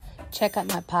Check out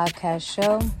my podcast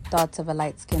show, Thoughts of a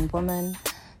Light-Skinned Woman,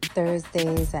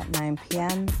 Thursdays at 9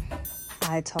 p.m.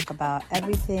 I talk about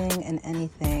everything and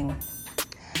anything.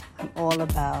 I'm all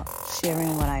about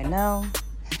sharing what I know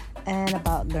and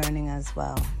about learning as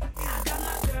well. I got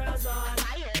my girls on,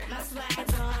 my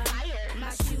swag's on, my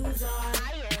shoes on,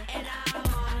 and I'm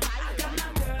on. I got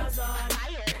my girls on,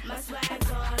 my swag's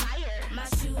on, my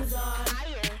shoes on,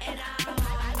 and I'm on.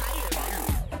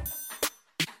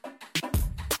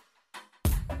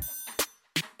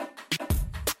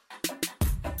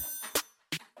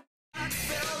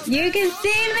 You can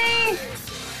see me,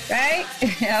 right?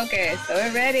 Okay, so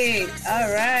we're ready.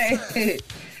 All right.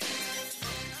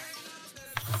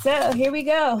 So here we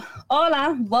go.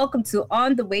 Hola, welcome to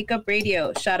On the Wake Up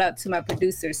Radio. Shout out to my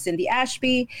producer, Cindy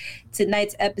Ashby.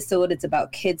 Tonight's episode is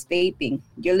about kids vaping.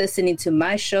 You're listening to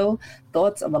my show,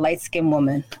 Thoughts of a Light-Skinned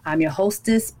Woman. I'm your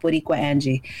hostess, Boricua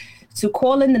Angie. To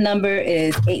call in, the number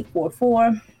is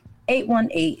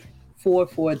 844-818-4433.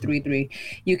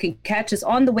 You can catch us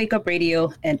on the Wake Up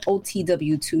Radio and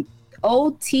OTWTube.com,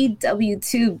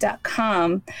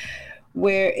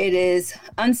 where it is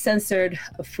uncensored,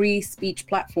 a free speech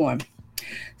platform.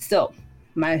 So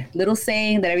my little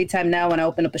saying that every time now when I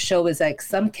open up a show is like,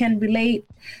 some can relate,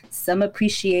 some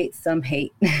appreciate, some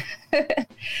hate.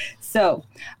 So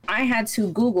I had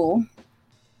to Google,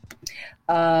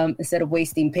 instead of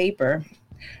wasting paper,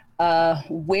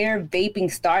 where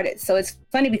vaping started. So it's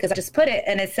funny because I just put it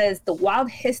and it says the wild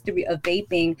history of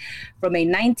vaping from a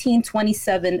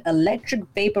 1927 electric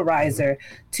vaporizer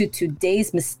to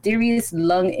today's mysterious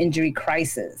lung injury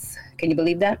crisis. Can you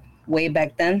believe that? Way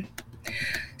back then.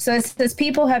 So it says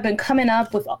people have been coming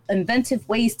up with inventive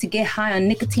ways to get high on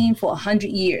nicotine for 100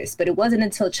 years, but it wasn't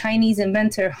until Chinese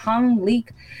inventor Hung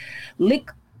Lik,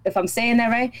 if I'm saying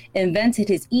that right, invented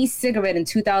his e-cigarette in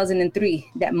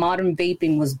 2003 that modern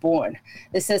vaping was born.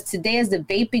 It says today as the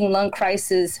vaping lung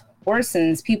crisis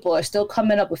worsens, people are still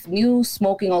coming up with new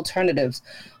smoking alternatives.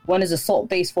 One is a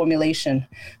salt-based formulation.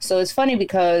 So it's funny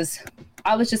because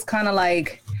I was just kind of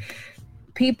like,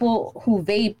 people who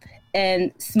vape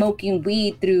and smoking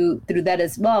weed through that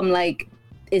as well, I'm like,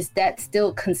 is that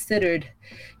still considered,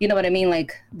 you know what I mean,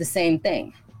 like the same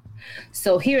thing?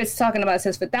 So here it's talking about, it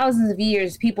says, for thousands of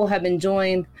years, people have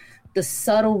enjoyed the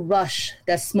subtle rush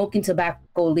that smoking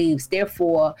tobacco leaves,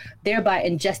 thereby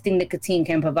ingesting nicotine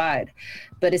can provide.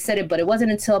 But it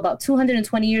wasn't until about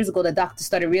 220 years ago that doctors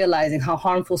started realizing how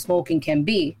harmful smoking can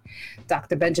be.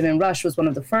 Dr. Benjamin Rush was one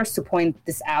of the first to point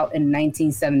this out in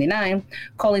 1979,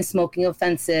 calling smoking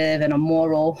offensive and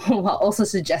immoral, while also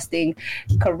suggesting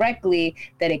correctly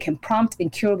that it can prompt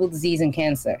incurable disease and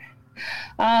cancer.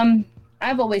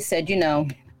 I've always said,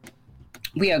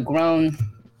 we are grown.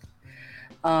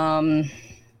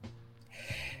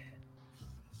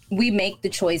 We make the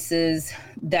choices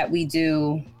that we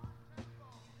do.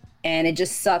 And it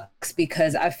just sucks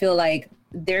because I feel like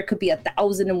there could be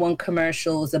 1,001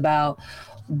 commercials about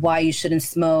why you shouldn't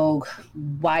smoke,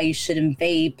 why you shouldn't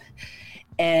vape.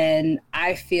 And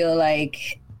I feel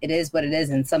like it is what it is.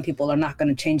 And some people are not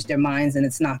going to change their minds, and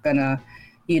it's not going to,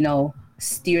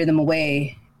 steer them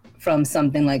away from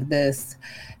something like this.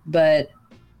 But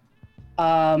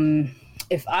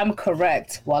if I'm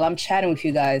correct, while I'm chatting with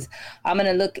you guys, I'm going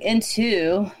to look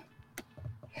into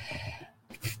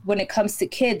when it comes to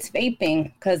kids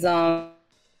vaping, because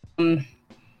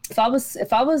if I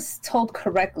was told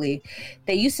correctly,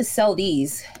 they used to sell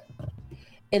these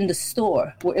in the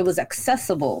store where it was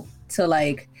accessible to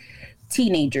like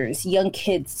teenagers, young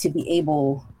kids, to be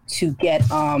able to get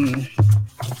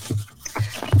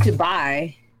to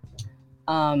buy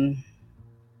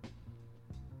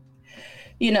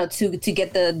to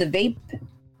get the vape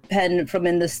pen from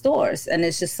in the stores. And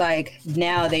it's just like,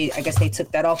 now I guess they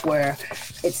took that off where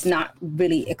it's not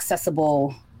really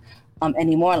accessible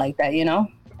anymore like that, And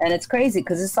it's crazy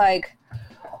because it's like,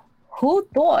 who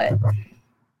thought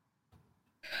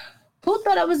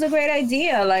that was a great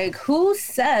idea? Like, who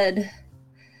said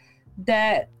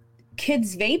that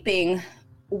kids vaping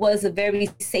was a very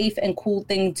safe and cool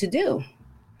thing to do?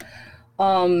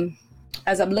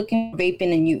 As I'm looking at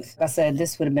vaping in youth, like I said,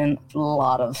 this would have been a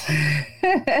lot of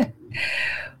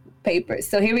papers.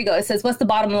 So here we go. It says, what's the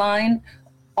bottom line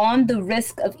on the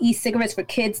risk of e-cigarettes for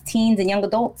kids, teens, and young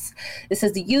adults? It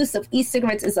says the use of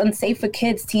e-cigarettes is unsafe for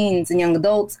kids, teens, and young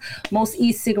adults. Most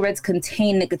e-cigarettes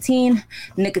contain nicotine.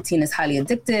 Nicotine is highly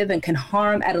addictive and can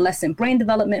harm adolescent brain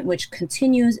development, which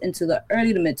continues into the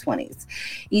early to mid-20s.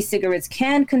 E-cigarettes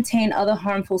can contain other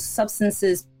harmful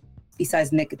substances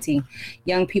besides nicotine.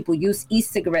 Young people use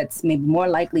e-cigarettes may be more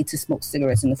likely to smoke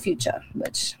cigarettes in the future,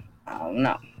 which I don't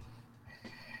know.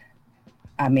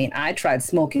 I mean, I tried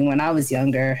smoking when I was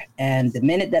younger, and the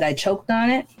minute that I choked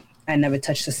on it, I never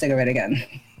touched a cigarette again.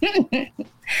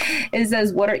 It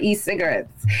says, what are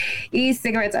e-cigarettes?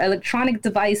 E-cigarettes are electronic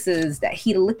devices that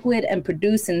heat a liquid and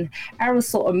produce an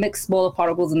aerosol or mix smaller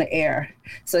particles in the air.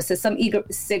 So it says some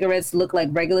cigarettes look like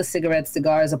regular cigarettes,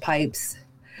 cigars, or pipes.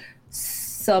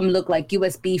 Some look like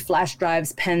USB flash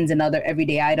drives, pens, and other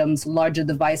everyday items. Larger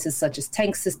devices such as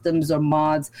tank systems or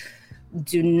mods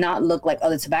do not look like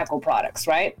other tobacco products,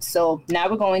 right? So now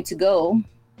we're going to go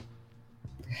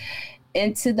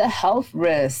into the health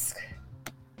risk.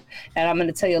 And I'm going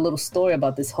to tell you a little story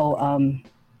about this whole,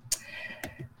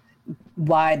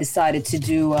 why I decided to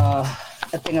do a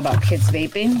thing about kids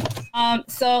vaping.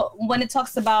 So when it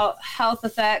talks about health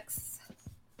effects,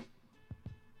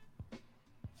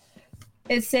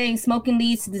 it's saying smoking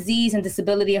leads to disease and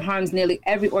disability and harms nearly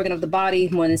every organ of the body.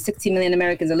 More than 60 million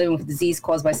Americans are living with disease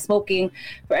caused by smoking.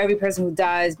 For every person who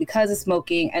dies because of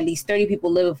smoking, at least 30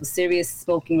 people live with a serious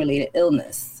smoking-related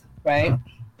illness, right?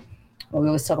 Well, we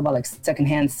always talk about like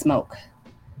secondhand smoke.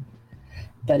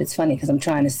 But it's funny because I'm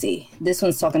trying to see. This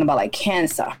one's talking about like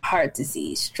cancer, heart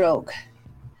disease, stroke.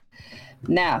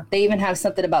 Now, they even have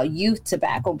something about youth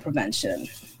tobacco prevention.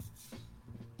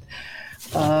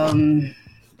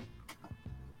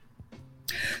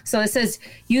 So it says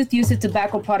youth use of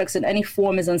tobacco products in any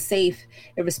form is unsafe,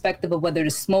 irrespective of whether it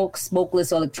is smoke,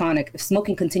 smokeless, or electronic. If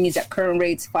smoking continues at current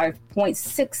rates,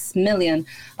 5.6 million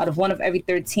out of one of every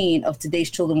 13 of today's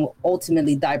children will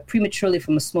ultimately die prematurely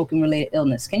from a smoking-related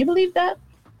illness. Can you believe that?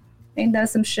 Ain't that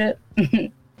some shit?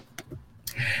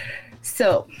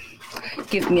 So,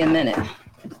 give me a minute.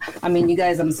 I mean, you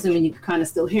guys, I'm assuming you can kind of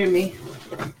still hear me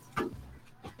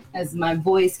as my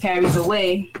voice carries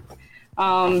away.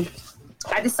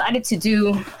 I decided to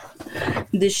do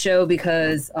this show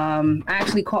because I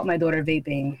actually caught my daughter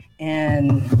vaping,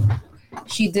 and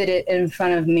she did it in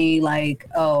front of me like,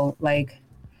 that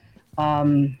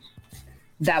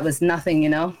was nothing, you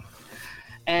know?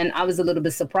 And I was a little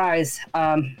bit surprised.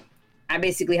 I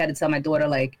basically had to tell my daughter,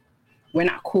 like, we're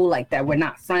not cool like that. We're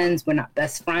not friends. We're not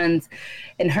best friends.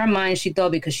 In her mind, she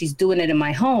thought because she's doing it in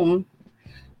my home,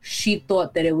 she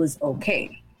thought that it was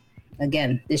okay.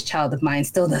 Again, this child of mine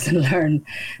still doesn't learn.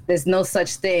 There's no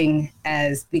such thing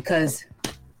as because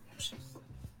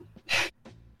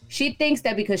she thinks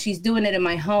that because she's doing it in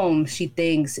my home, she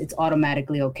thinks it's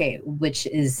automatically okay, which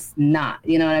is not,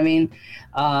 you know what I mean?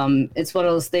 It's one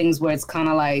of those things where it's kind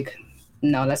of like,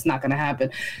 no, that's not going to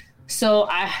happen. So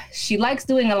she likes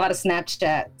doing a lot of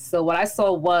Snapchat. So what I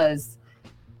saw was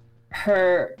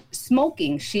her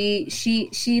smoking. She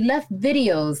left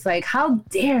videos. Like, how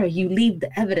dare you leave the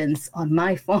evidence on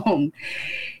my phone?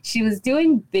 She was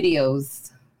doing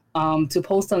videos to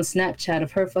post on Snapchat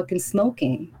of her fucking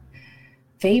smoking,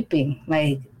 vaping.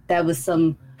 Like, that was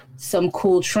some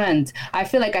cool trend. I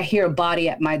feel like I hear a body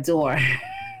at my door,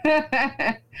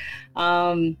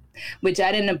 which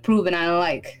I didn't approve and I don't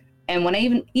like. And when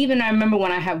I even I remember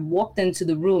when I had walked into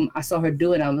the room, I saw her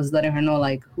do it. I was letting her know,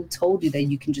 like, who told you that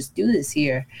you can just do this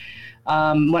here?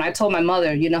 When I told my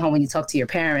mother, you know how when you talk to your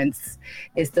parents,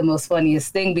 it's the most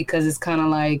funniest thing because it's kind of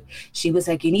like, she was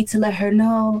like, you need to let her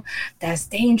know that's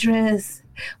dangerous.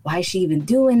 Why is she even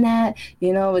doing that?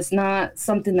 You know, it's not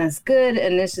something that's good.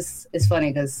 And it's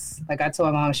funny because, like, I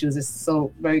told my mom, she was just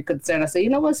so very concerned. I said, you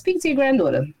know what, speak to your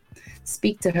granddaughter.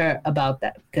 Speak to her about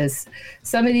that, because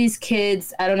some of these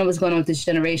kids, I don't know what's going on with this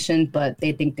generation, but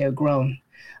they think they're grown.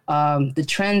 The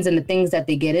trends and the things that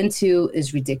they get into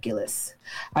is ridiculous.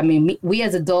 I mean, we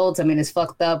as adults, I mean, it's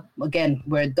fucked up. Again,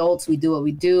 we're adults. We do what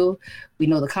we do. We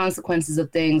know the consequences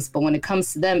of things. But when it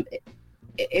comes to them,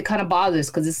 it kind of bothers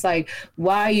because it's like,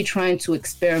 why are you trying to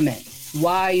experiment?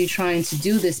 Why are you trying to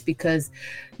do this? Because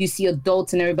you see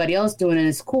adults and everybody else doing it. And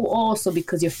it's cool. Also,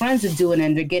 because your friends are doing it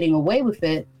and they're getting away with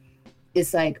it.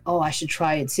 It's like, oh, I should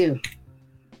try it too.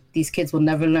 These kids will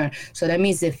never learn. So that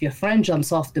means if your friend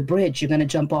jumps off the bridge, you're going to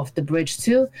jump off the bridge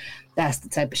too. That's the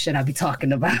type of shit I'll be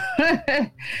talking about.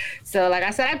 So like I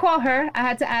said, I called her. I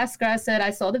had to ask her. I said, I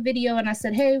saw the video and I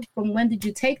said, hey, from when did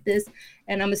you take this?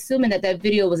 And I'm assuming that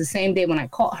video was the same day when I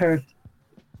caught her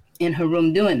in her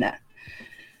room doing that.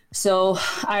 So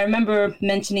I remember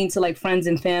mentioning to like friends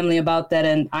and family about that.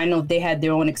 And I know they had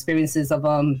their own experiences of,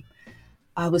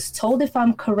 I was told, if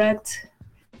I'm correct,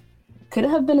 could it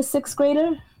have been a sixth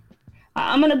grader?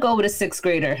 I'm going to go with a sixth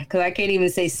grader because I can't even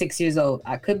say 6 years old.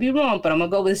 I could be wrong, but I'm going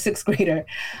to go with a sixth grader.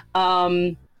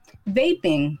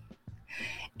 Vaping.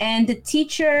 And the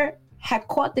teacher had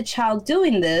caught the child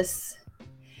doing this.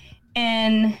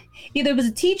 And either it was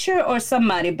a teacher or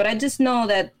somebody, but I just know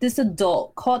that this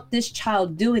adult caught this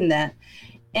child doing that.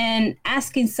 and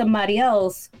asking somebody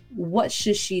else, what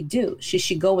should she do? Should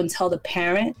she go and tell the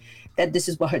parent that this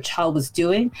is what her child was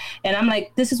doing? And I'm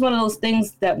like, this is one of those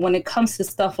things that when it comes to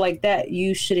stuff like that,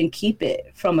 you shouldn't keep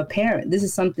it from a parent. This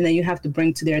is something that you have to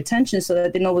bring to their attention so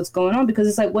that they know what's going on. Because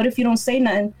it's like, what if you don't say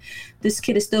nothing? This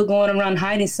kid is still going around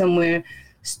hiding somewhere,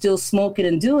 still smoking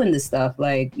and doing this stuff.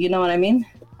 Like, you know what I mean?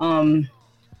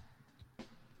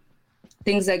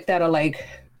 Things like that are like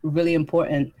really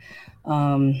important.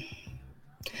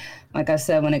 Like I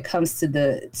said, when it comes to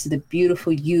the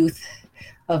beautiful youth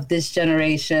of this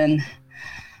generation,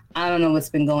 I don't know what's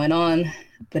been going on,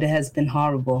 but it has been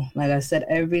horrible. Like I said,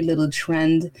 every little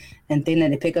trend and thing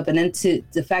that they pick up, and then to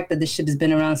the fact that this shit has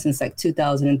been around since like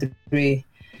 2003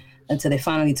 until they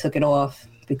finally took it off.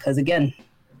 Because again,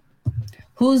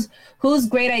 whose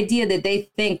great idea that they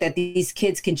think that these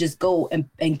kids can just go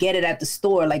and get it at the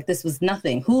store like this was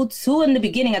nothing? Who in the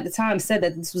beginning at the time said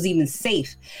that this was even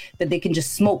safe, that they can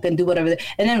just smoke and do whatever?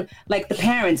 And then like the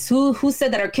parents, who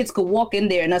said that our kids could walk in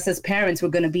there and us as parents were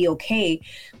going to be okay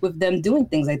with them doing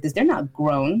things like this? They're not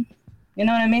grown. You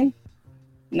know what I mean?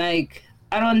 Like,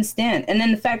 I don't understand. And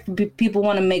then the fact that people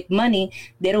want to make money,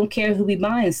 they don't care who be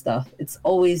buying stuff. It's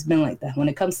always been like that. When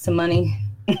it comes to money,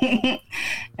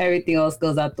 everything else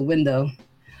goes out the window.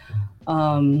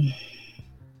 But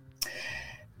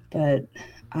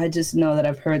I just know that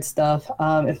I've heard stuff.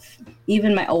 If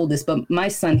even my oldest, but my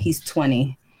son, he's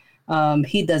 20.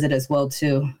 He does it as well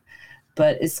too.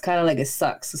 But it's kind of like it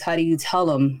sucks. 'Cause how do you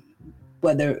tell him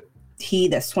whether he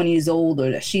that's 20 years old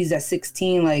or that she's at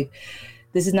 16? Like,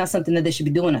 this is not something that they should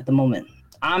be doing at the moment.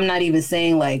 I'm not even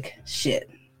saying like shit.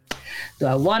 Do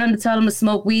I want him to tell him to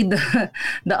smoke weed the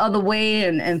other way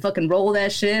and fucking roll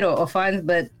that shit or find?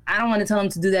 But I don't want to tell him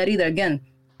to do that either. Again,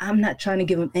 I'm not trying to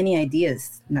give him any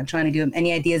ideas. I'm not trying to give him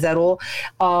any ideas at all.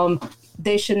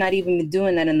 They should not even be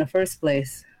doing that in the first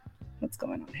place. What's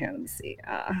going on here? Let me see.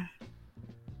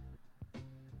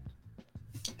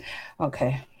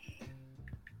 Okay.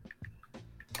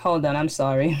 Hold on. I'm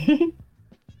sorry.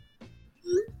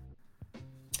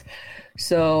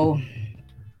 So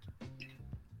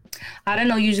I don't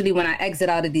know, usually when I exit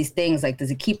out of these things, like,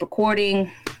 does it keep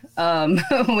recording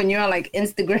when you're on like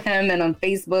Instagram and on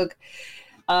Facebook?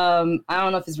 I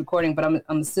don't know if it's recording, but I'm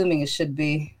assuming it should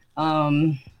be.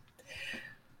 But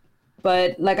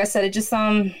like I said, it just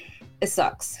it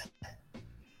sucks.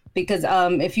 Because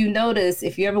if you notice,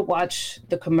 if you ever watch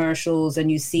the commercials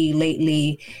and you see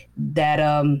lately that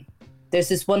there's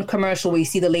this one commercial where you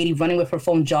see the lady running with her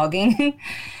phone jogging,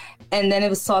 and then it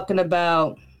was talking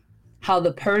about how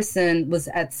the person was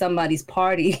at somebody's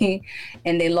party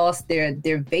and they lost their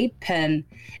vape pen,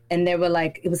 and they were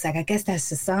like, it was like, I guess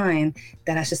that's a sign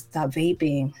that I should stop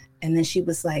vaping. And then she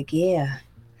was like, yeah.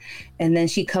 And then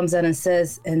she comes out and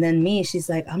says, and then she's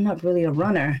like, I'm not really a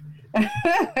runner.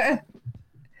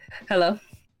 Hello?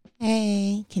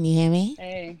 Hey, can you hear me?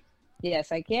 Hey.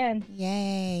 Yes, I can.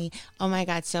 Yay. Oh my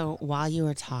God. So while you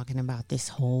were talking about this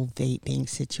whole vaping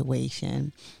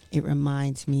situation, it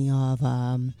reminds me of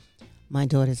my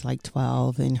daughter's like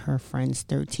 12 and her friend's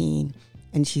 13,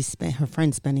 and her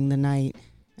friend's spending the night.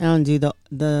 I don't do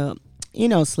the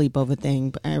sleepover thing,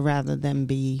 but I'd rather them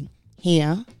be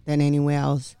here than anywhere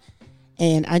else.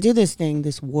 And I do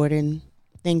this warden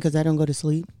thing, because I don't go to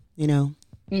sleep,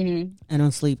 Mm-hmm. I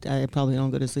don't sleep. I probably don't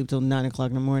go to sleep till 9 o'clock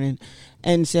in the morning.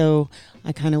 And so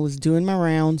I kind of was doing my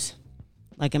rounds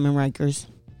like I'm in Rikers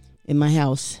in my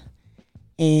house.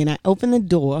 And I opened the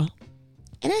door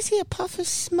and I see a puff of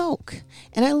smoke.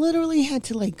 And I literally had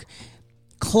to like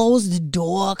close the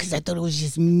door because I thought it was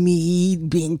just me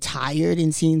being tired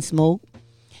and seeing smoke.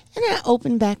 And I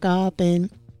opened back up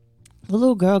and the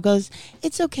little girl goes,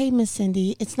 "It's okay, Miss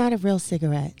Cindy. It's not a real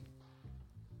cigarette."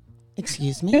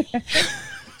 Excuse me?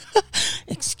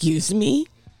 Excuse me?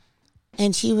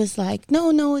 And she was like,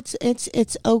 no,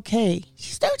 it's okay.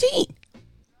 She's 13.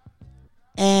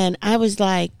 And I was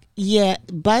like, yeah,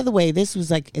 by the way, this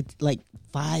was like at like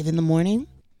 5 a.m.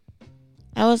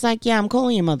 I was like, yeah, I'm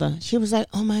calling your mother. She was like,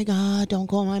 oh my God, don't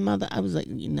call my mother. I was like,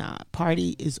 nah,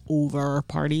 party is over.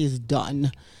 Party is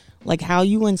done. Like, how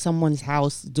you in someone's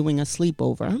house doing a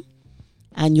sleepover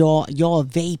and you're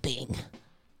vaping.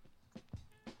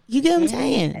 You get what I'm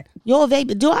saying? You're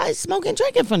vaping. Do I smoke and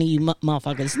drink in front of you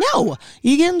motherfuckers? No.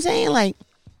 You get what I'm saying? Like,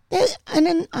 and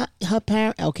then her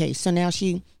parent, okay, so now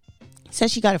she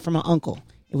says she got it from her uncle.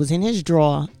 It was in his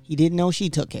drawer. He didn't know she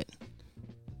took it.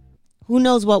 Who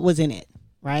knows what was in it,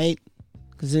 right?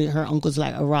 Because her uncle's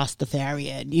like a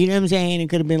Rastafarian. You know what I'm saying? It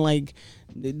could have been like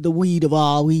the weed of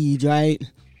all weeds, right?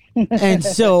 And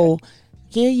so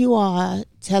here you are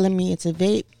telling me it's a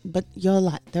vape, but you're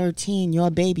like 13, you're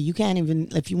a baby. You can't even,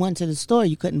 if you went to the store,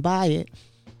 you couldn't buy it.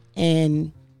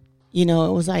 And, you know,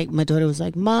 it was like, my daughter was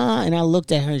like, Ma, and I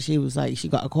looked at her, she was like, she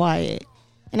got quiet.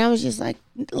 And I was just like,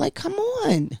 come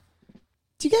on.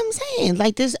 Do you get what I'm saying?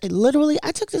 Like this, literally,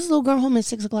 I took this little girl home at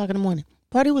 6 o'clock in the morning.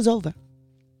 Party was over.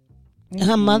 Mm-hmm.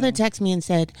 Her mother texted me and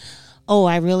said, oh,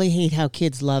 I really hate how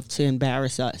kids love to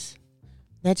embarrass us.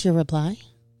 That's your reply?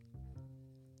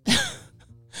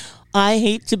 I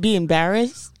hate to be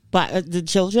embarrassed by the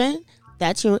children.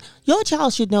 That's your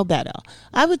child should know better.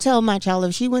 I would tell my child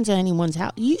if she went to anyone's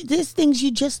house, there's things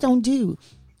you just don't do.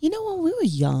 You know, when we were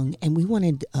young and we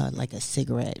wanted like a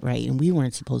cigarette, right? And we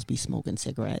weren't supposed to be smoking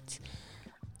cigarettes.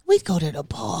 We'd go to the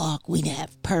park. We'd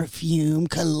have perfume,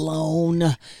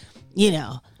 cologne. You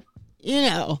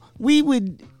know, we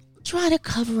would try to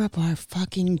cover up our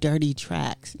fucking dirty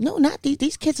tracks. No, not these.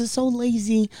 These kids are so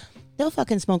lazy. They'll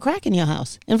fucking smoke crack in your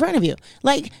house in front of you.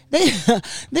 Like, they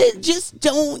just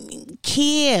don't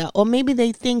care. Or maybe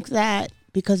they think that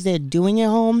because they're doing it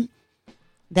home,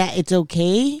 that it's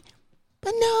okay.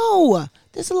 But no,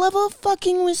 there's a level of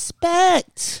fucking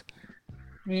respect.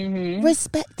 Mm-hmm.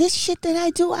 Respect. This shit that I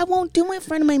do, I won't do in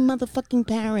front of my motherfucking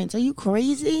parents. Are you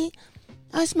crazy?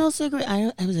 I smell cigarette.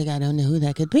 I was like, I don't know who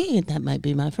that could be. That might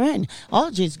be my friend.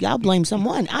 I'll blame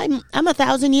someone. I'm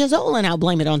 1,000 years old and I'll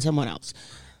blame it on someone else.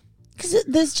 Because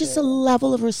there's just a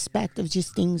level of respect of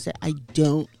just things that I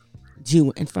don't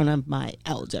do in front of my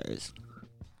elders.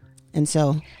 And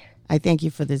so I thank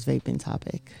you for this vaping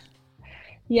topic.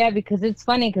 Yeah, because it's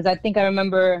funny because I think I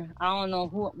remember, I don't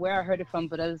know where I heard it from,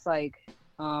 but it was like,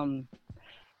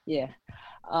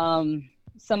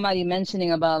 somebody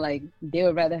mentioning about like they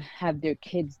would rather have their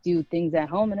kids do things at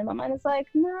home. And in my mind, it's like,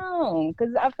 no,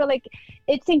 because I feel like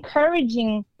it's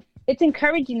encouraging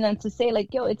them to say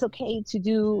like, yo, it's okay to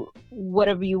do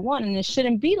whatever you want. And it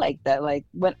shouldn't be like that. Like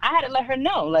when I had to let her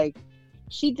know, like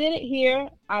she did it here.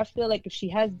 I feel like if she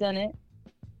has done it,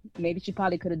 maybe she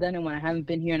probably could have done it when I haven't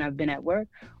been here and I've been at work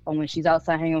or when she's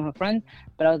outside hanging with her friends.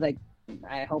 But I was like,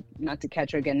 I hope not to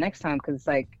catch her again next time. Cause it's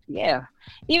like, yeah,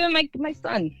 even my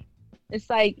son, it's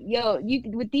like, yo,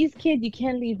 with these kids, you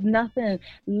can't leave nothing,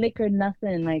 liquor,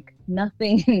 nothing, like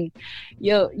nothing.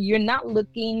 Yo, you're not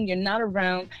looking, you're not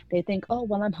around. They think, oh,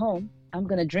 well, I'm home, I'm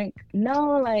going to drink.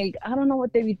 No, like, I don't know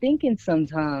what they be thinking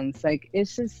sometimes. Like,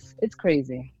 it's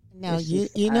crazy. No,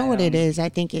 you know what it is. I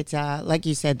think it's like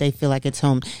you said, they feel like it's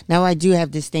home. Now, I do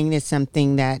have this thing that's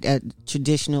something that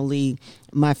traditionally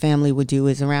my family would do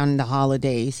is around the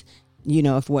holidays. You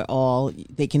know, if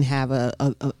they can have a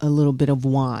little bit of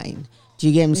wine. Do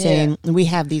you get what I'm saying? We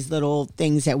have these little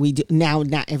things that we do now,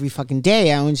 not every fucking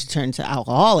day. I don't want you to turn to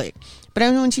alcoholic, but I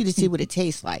want you to see what it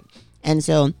tastes like. And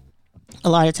so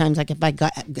a lot of times, like if I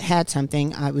had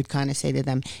something, I would kind of say to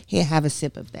them, here, have a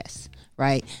sip of this.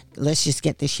 Right? Let's just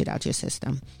get this shit out your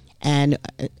system. And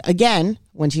again,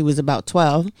 when she was about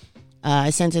 12, I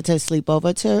sent her to sleep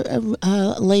over to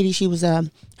a lady. She was, her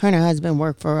and her husband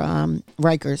worked for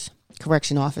Rikers,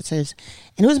 correction officers.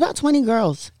 And it was about 20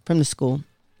 girls from the school.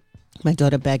 My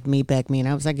daughter begged me. And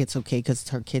I was like, it's okay because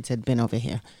her kids had been over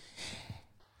here.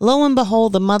 Lo and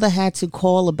behold, the mother had to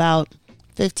call about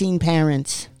 15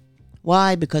 parents.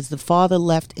 Why? Because the father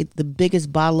left the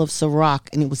biggest bottle of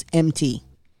Ciroc and it was empty.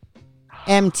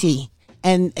 And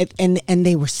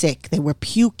they were sick. They were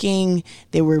puking.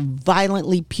 They were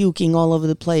violently puking all over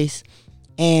the place.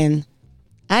 And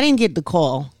I didn't get the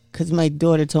call because my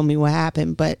daughter told me what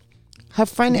happened. But her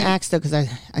friend asked her, because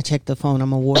I checked the phone.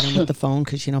 I'm a warden with the phone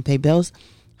because she don't pay bills.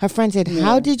 Her friend said,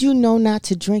 how did you know not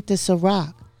to drink the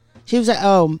Ciroc? She was like,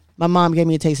 oh, my mom gave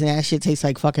me a taste of that. Shit tastes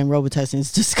like fucking Robitussin.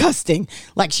 It's disgusting.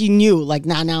 Like she knew, like,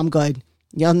 nah, I'm good.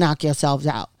 You'll knock yourselves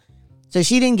out. So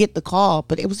she didn't get the call,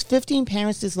 but it was 15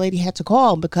 parents this lady had to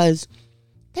call because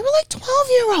they were like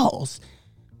 12-year-olds.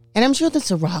 And I'm sure the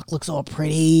Ciroc looks all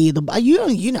pretty. You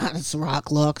know how the Ciroc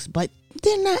looks, but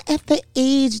they're not at the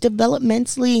age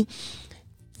developmentally,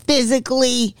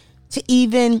 physically to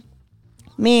even,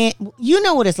 man, you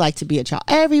know what it's like to be a child.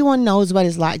 Everyone knows what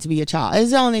it's like to be a child.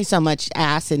 There's only so much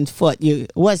ass and foot.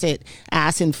 Was it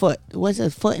ass and foot? Was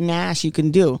it foot and ass you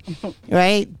can do,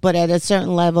 right? But at a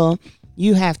certain level,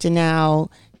 you have to now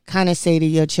kind of say to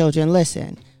your children,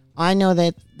 listen, I know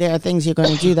that there are things you're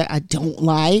going to do that I don't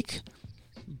like,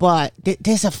 but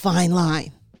there's a fine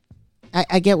line.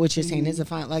 I get what you're saying. There's a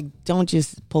fine, like, don't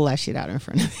just pull that shit out in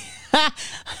front of me.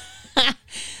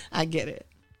 I get it.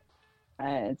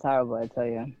 It's horrible, I tell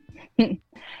you.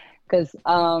 Because,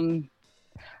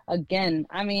 again,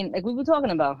 I mean, like we were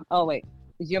talking about. Oh, wait.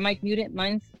 Is your mic muted?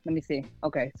 Mine's? Let me see.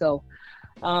 Okay, so,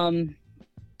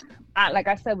 like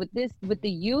I said, with the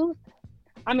youth,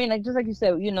 I mean, like just like you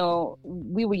said, you know,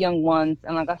 we were young ones,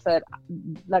 and like I said,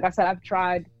 I've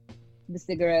tried the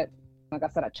cigarette. Like I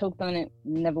said, I choked on it,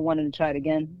 never wanted to try it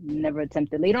again, never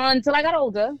attempted later on until I got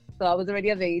older. So I was already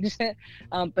of age,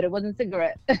 but it wasn't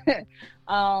cigarette.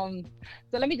 So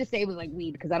let me just say it was like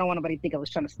weed because I don't want nobody to think I was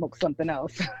trying to smoke something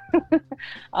else.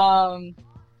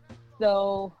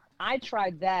 So I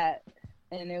tried that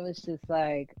and it was just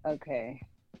like, okay,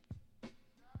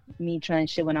 me trying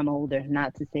shit when I'm older,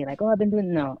 not to say like, oh, I've been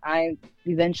doing, no, I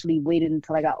eventually waited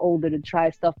until I got older to try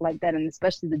stuff like that, and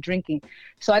especially the drinking.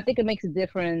 So I think it makes a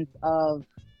difference of,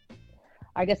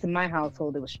 I guess in my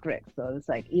household it was strict, so it's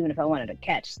like even if I wanted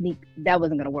to sneak, that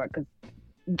wasn't gonna work because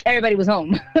everybody was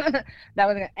home. That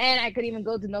wasn't gonna, and I could even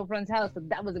go to no friend's house, so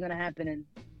that wasn't gonna happen, and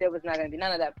there was not gonna be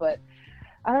none of that. But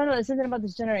I don't know, there's something about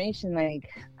this generation, like,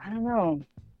 I don't know,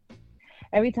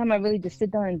 every time I really just sit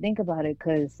down and think about it,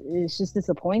 because it's just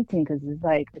disappointing, because it's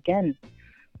like, again,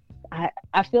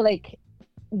 I feel like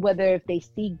whether if they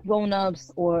see grown-ups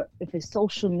or if it's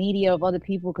social media of other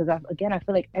people, because I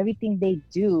feel like everything they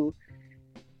do,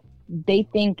 they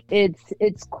think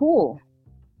it's cool,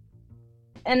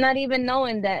 and not even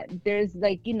knowing that there's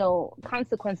like, you know,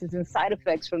 consequences and side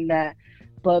effects from that.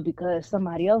 But because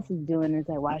somebody else is doing it, it's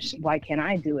like, why can't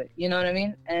I do it? You know what I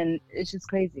mean? And it's just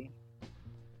crazy.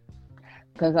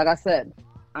 Because like I said,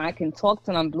 I can talk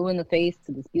till I'm blue in the face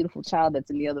to this beautiful child that's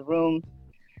in the other room.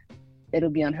 It'll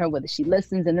be on her whether she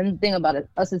listens. And then the thing about it,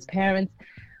 us as parents,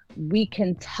 we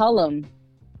can tell them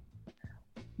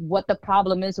what the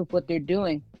problem is with what they're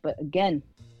doing. But again,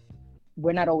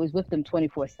 we're not always with them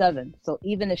 24/7. So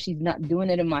even if she's not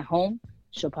doing it in my home,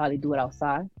 she'll probably do it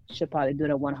outside. She'll probably do it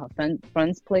at one of her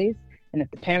friend's place. And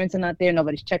if the parents are not there,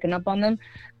 nobody's checking up on them,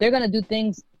 they're going to do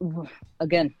things,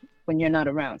 again, when you're not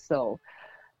around. So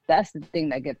that's the thing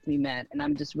that gets me mad. And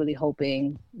I'm just really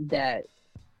hoping that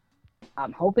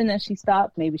she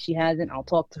stopped. Maybe she hasn't. I'll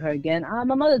talk to her again.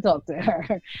 My mother talked to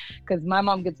her because my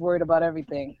mom gets worried about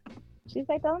everything. She's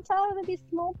like, don't tell her to be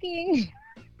smoking.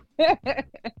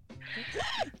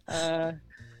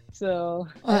 So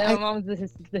my mom's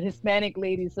the Hispanic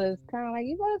lady, so it's kind of like,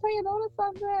 you gotta tell your daughter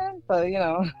something. So, you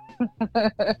know.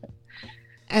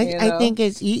 I think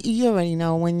it's, you already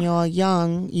know, when you're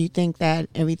young, you think that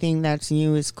everything that's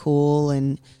new is cool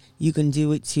and you can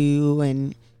do it too.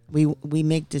 And we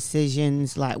make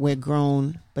decisions like we're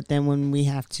grown, but then when we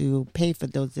have to pay for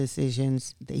those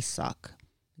decisions, they suck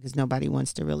because nobody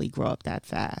wants to really grow up that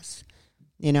fast,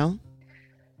 you know?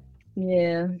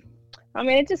 Yeah. I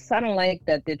mean, I don't like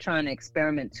that they're trying to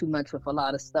experiment too much with a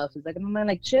lot of stuff. It's like, I'm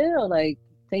like, chill, like,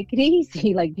 take it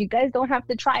easy. Like, you guys don't have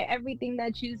to try everything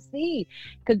that you see,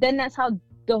 because then that's how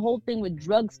the whole thing with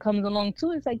drugs comes along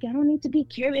too. It's like, I don't need to be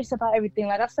curious about everything.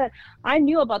 Like I said, I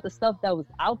knew about the stuff that was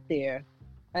out there,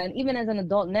 and even as an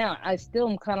adult now, I still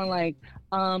am kind of like,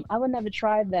 I would never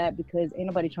try that because ain't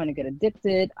nobody trying to get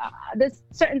addicted. There's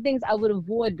certain things I would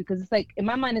avoid, because it's like, in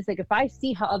my mind, it's like, if I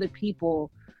see how other people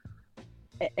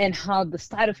and how the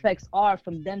side effects are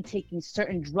from them taking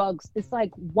certain drugs, it's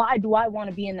like, why do I want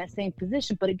to be in that same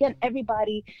position? But again,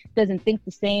 everybody doesn't think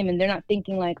the same, and they're not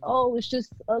thinking like, oh, it's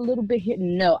just a little bit here.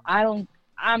 No, I'm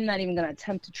not even going to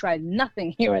attempt to try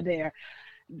nothing here or there,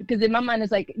 because in my mind,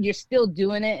 it's like, you're still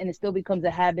doing it and it still becomes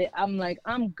a habit. I'm like,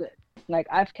 I'm good. Like,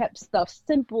 I've kept stuff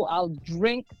simple. I'll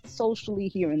drink socially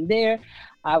here and there.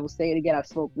 I will say it again, I've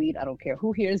smoked weed. I don't care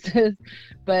who hears this,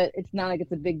 but it's not like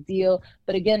it's a big deal.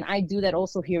 But again, I do that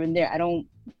also here and there.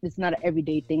 It's not an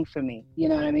everyday thing for me. You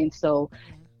know what I mean? So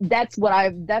that's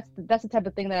the type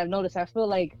of thing that I've noticed. I feel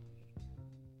like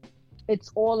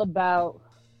it's all about,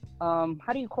 how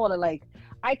do you call it? Like,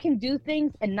 I can do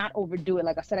things and not overdo it.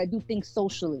 Like I said, I do things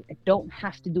socially. I don't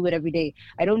have to do it every day.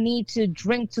 I don't need to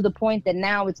drink to the point that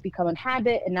now it's become a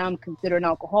habit and now I'm considered an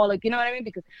alcoholic. You know what I mean?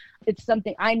 Because it's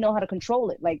something I know how to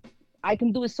control it. Like, I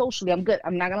can do it socially. I'm good.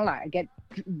 I'm not going to lie. I get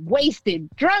wasted,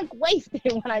 drunk, wasted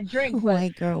when I drink. But,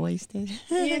 white girl wasted.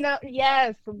 You know,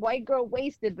 yes, white girl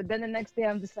wasted. But then the next day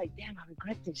I'm just like, damn, I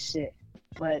regret this shit.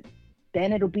 But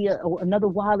then it'll be another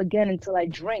while again until I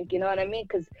drink, you know what I mean?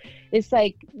 Because it's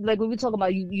like when we talk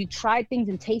about, you try things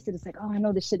and taste it, it's like, oh, I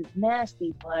know this shit is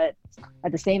nasty, but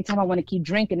at the same time, I want to keep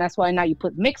drinking. That's why now you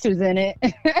put mixers in it,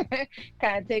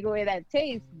 kind of take away that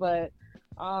taste. But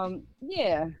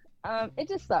it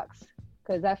just sucks,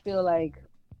 because I feel like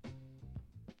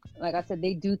I said,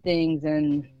 they do things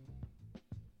and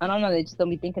I don't know, they just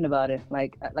don't be thinking about it.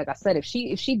 Like I said, if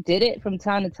she did it from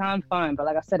time to time, fine. But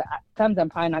like I said, times I'm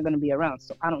probably not going to be around,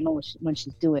 so I don't know when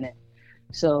she's doing it.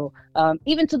 So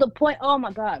even to the point, oh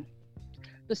my God,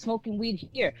 the smoking weed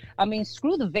here. I mean,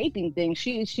 screw the vaping thing.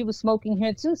 She was smoking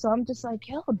here too. So I'm just like,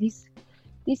 yo, these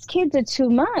kids are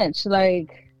too much.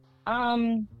 Like,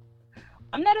 I'm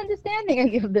not understanding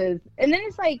any of this. And then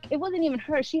it's like, it wasn't even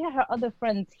her. She had her other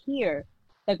friends here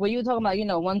Like what you were talking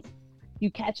about, once you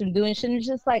catch them doing shit, and it's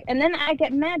just like, and then I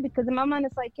get mad because in my mind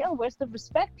it's like, yo, where's the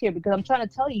respect here? Because I'm trying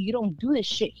to tell you, you don't do this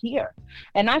shit here.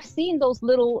 And I've seen those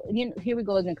little, here we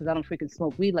go again, because I don't freaking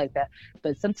smoke weed like that,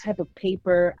 but some type of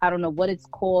paper, I don't know what it's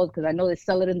called, because I know they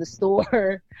sell it in the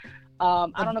store. I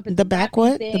don't know if it's the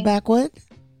backwood. The backwood.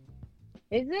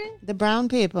 Is it the brown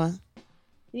paper?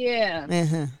 Yeah.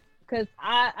 Uh-huh. Because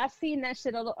I seen that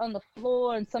shit on the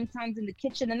floor and sometimes in the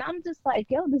kitchen, and I'm just like,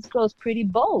 yo, this girl's pretty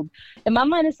bold. In my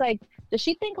mind, it's like, does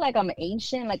she think like I'm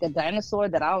ancient, like a dinosaur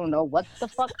that I don't know what the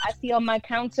fuck I see on my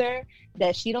counter,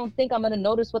 that she don't think I'm gonna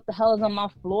notice what the hell is on my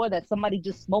floor, that somebody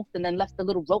just smoked and then left a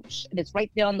little roach and it's right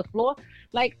there on the floor?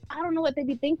 Like, I don't know what they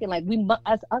be thinking. Like,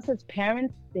 as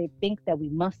parents, they think that we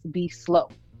must be slow.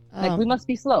 Like, we must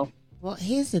be slow. Well,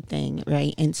 here's the thing,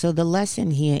 right? And so the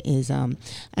lesson here is, I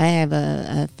have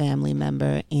a family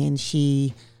member, and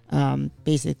she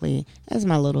basically, as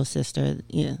my little sister,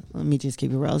 let me just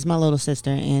keep it real, as my little sister,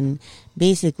 and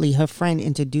basically her friend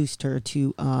introduced her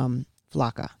to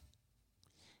Flocka.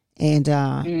 And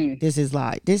this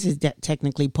is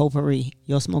technically potpourri.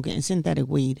 You're smoking synthetic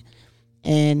weed.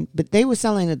 But they were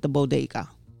selling it at the bodega,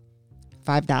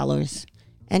 $5,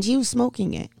 and she was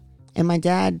smoking it. And my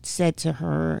dad said to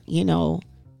her,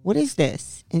 what is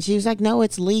this? And she was like, no,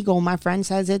 it's legal. My friend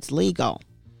says it's legal.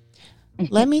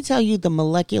 Let me tell you the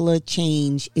molecular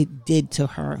change it did to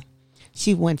her.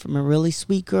 She went from a really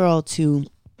sweet girl to,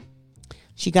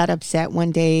 she got upset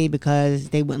one day because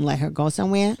they wouldn't let her go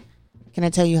somewhere. Can I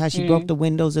tell you how she broke the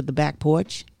windows of the back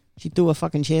porch? She threw a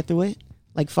fucking chair through it,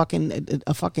 like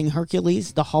a fucking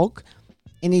Hercules, the Hulk.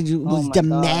 And he was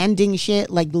demanding shit,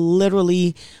 like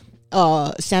literally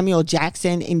Samuel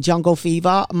Jackson in Jungle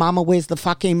Fever. Mama, where's the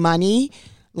fucking money?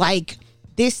 Like,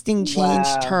 this thing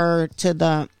changed her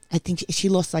to I think she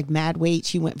lost like mad weight.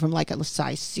 She went from like a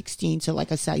size 16 to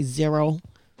like a size 0.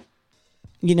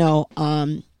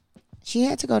 She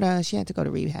had to go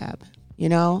to rehab,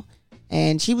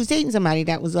 and she was dating somebody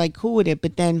that was like cool with it.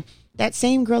 But then that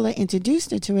same girl that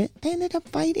introduced her to it, they ended up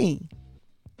fighting.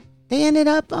 They ended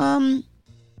up,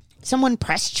 someone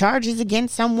pressed charges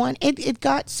against someone. It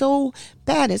got so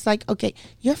bad. It's like, okay,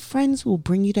 your friends will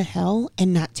bring you to hell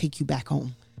and not take you back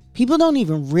home. People don't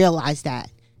even realize that.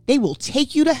 They will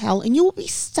take you to hell and you will be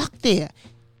stuck there.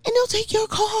 And they'll take your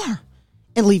car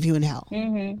and leave you in hell.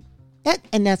 Mm-hmm.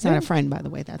 That's not a friend, by the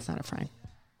way. That's not a friend.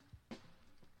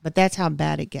 But that's how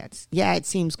bad it gets. Yeah, it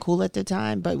seems cool at the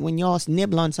time, but when y'all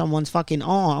nibble on someone's fucking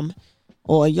arm,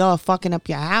 or y'all fucking up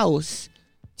your house,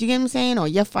 do you get what I'm saying? Or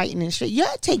you're fighting and shit, you're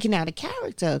taking out a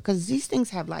character, because these things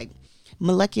have like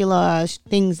molecular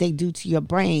things they do to your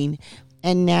brain,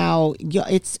 and now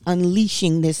it's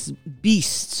unleashing this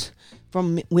beast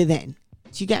from within.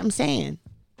 Do you get what I'm saying?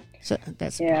 So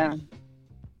that's yeah.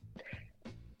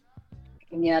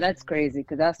 Yeah, that's crazy,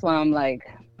 because that's why I'm like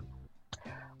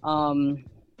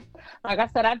I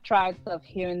said, I've tried stuff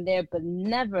here and there, but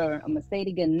never, I'm gonna say it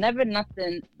again, never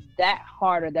nothing that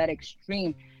hard or that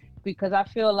extreme, because I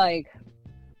feel like,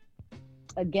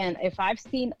 again, if I've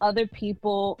seen other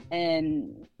people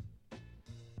and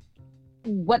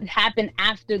what happened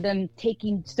after them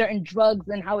taking certain drugs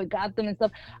and how it got them and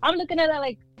stuff, I'm looking at it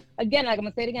like, again, like I'm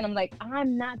gonna say it again, I'm like,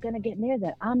 I'm not gonna get near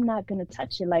that. I'm not gonna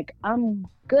touch it. Like, I'm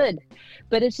good.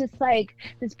 But it's just like,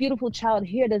 this beautiful child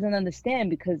here doesn't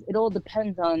understand, because it all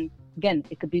depends on, again,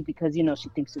 it could be because, she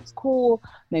thinks it's cool.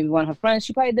 Maybe one of her friends,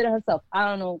 she probably did it herself. I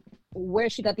don't know where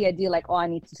she got the idea, like, oh, I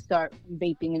need to start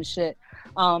vaping and shit.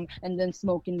 And then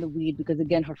smoking the weed, because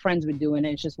again, her friends were doing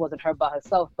it. It just wasn't her by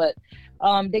herself. But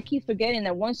they keep forgetting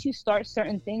that once you start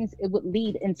certain things, it would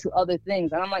lead into other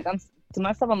things. And I'm like, to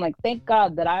myself, I'm like, thank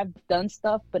God that I've done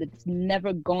stuff, but it's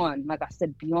never gone, like I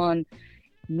said, beyond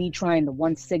me trying the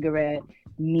one cigarette,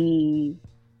 me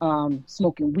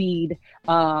smoking weed,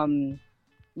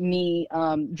 me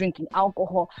drinking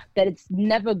alcohol, that it's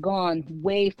never gone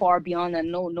way far beyond that.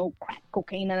 No crack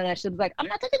cocaine, none of that shit. It's like, I'm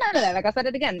not touching none of that. Like I said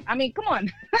it again, I mean, come on.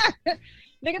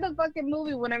 Look at the fucking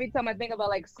movie, when every time I think about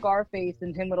like Scarface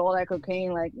and him with all that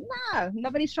cocaine, like, nah,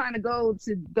 nobody's trying to go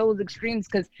to those extremes.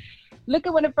 Because look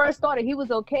at when it first started, he was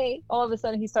okay. All of a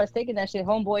sudden he starts taking that shit,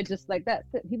 homeboy, just like that,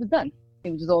 he was done. He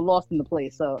was just all lost in the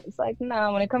place. So it's like,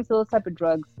 nah, when it comes to those type of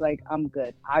drugs, like, I'm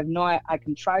good. I know I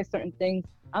can try certain things,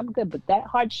 I'm good, but that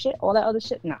hard shit, all that other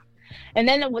shit, nah. And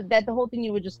then with that, the whole thing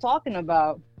you were just talking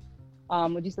about,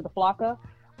 what you said, the Flocka,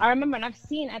 I remember, and I've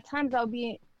seen, at times I'll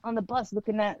be on the bus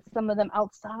looking at some of them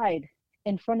outside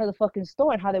in front of the fucking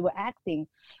store and how they were acting.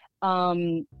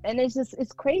 And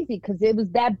it's crazy, because it was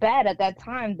that bad at that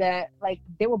time that, like,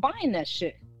 they were buying that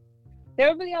shit. They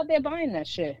were really out there buying that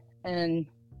shit. And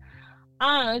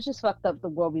I don't know, it's just fucked up, the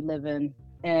world we live in.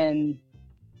 And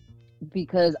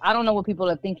because I don't know what people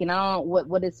are thinking. I don't know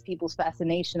what is people's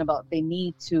fascination about they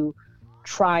need to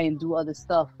try and do other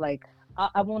stuff. Like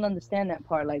I won't understand that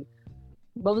part. Like,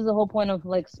 what was the whole point of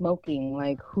like smoking?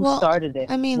 Like, who Well, started it?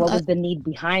 I mean, What was the need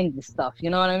behind this stuff? You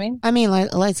know what I mean?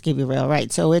 let's keep it real, right?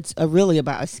 So it's really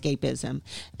about escapism,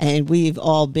 and we've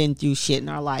all been through shit in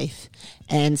our life,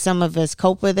 and some of us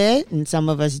cope with it, and some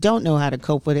of us don't know how to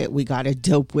cope with it. We got to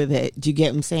dope with it. Do you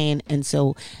get what I'm saying? And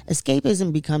so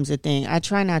escapism becomes a thing. I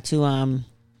try not to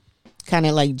kind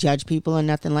of like judge people or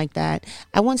nothing like that.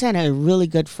 I once had a really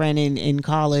good friend in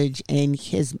college, and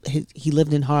he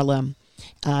lived in Harlem.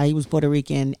 He was Puerto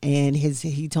Rican, and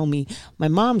he told me, my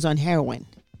mom's on heroin.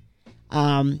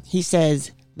 He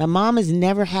says, my mom is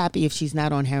never happy if she's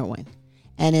not on heroin.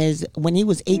 And when he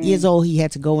was 8 years old, he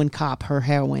had to go and cop her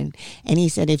heroin. And he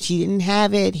said if she didn't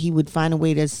have it, he would find a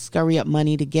way to scurry up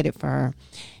money to get it for her.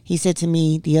 He said to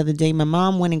me the other day, my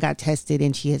mom went and got tested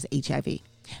and she has HIV.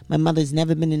 My mother's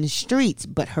never been in the streets,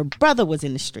 but her brother was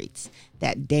in the streets.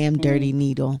 That damn dirty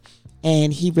needle.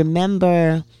 And he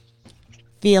remember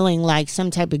feeling like some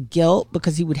type of guilt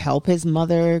because he would help his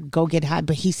mother go get high.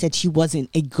 But he said she wasn't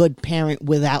a good parent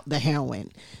without the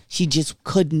heroin. She just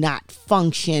could not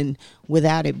function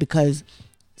without it because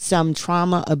some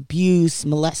trauma, abuse,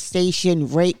 molestation,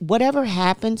 rape, whatever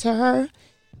happened to her,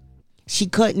 she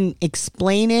couldn't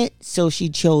explain it. So she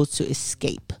chose to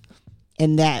escape.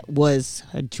 And that was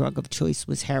her drug of choice,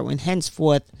 was heroin.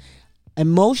 Henceforth,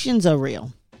 emotions are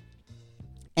real.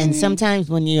 And sometimes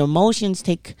when your emotions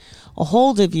take a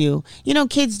hold of you,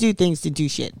 kids do things to do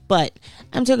shit. But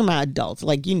I'm talking about adults.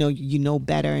 Like, you know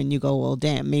better and you go, well,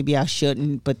 damn, maybe I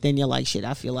shouldn't. But then you're like, shit,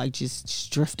 I feel like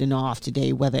just drifting off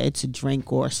today, whether it's a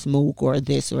drink or a smoke or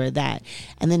this or that.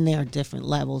 And then there are different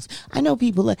levels. I know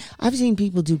I've seen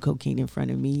people do cocaine in front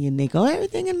of me and they go,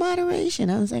 everything in moderation.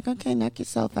 I was like, okay, knock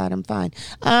yourself out. I'm fine.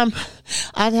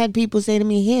 I've had people say to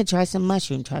me, here, try some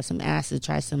mushroom, try some acid,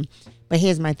 try some. But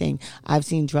here's my thing. I've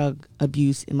seen drug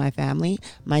abuse in my family.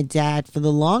 My dad, for the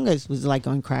longest, was like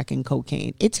on crack and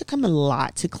cocaine. It took him a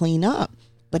lot to clean up.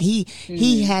 But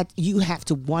you have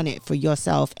to want it for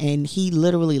yourself. And he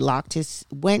literally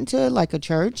went to like a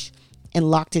church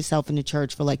and locked himself in the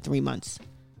church for like 3 months.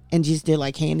 And just did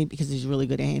like because he's really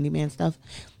good at handyman stuff.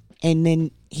 And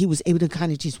then he was able to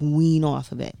kind of just wean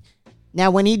off of it. Now,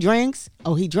 when he drinks,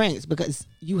 he drinks because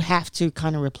you have to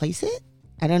kind of replace it.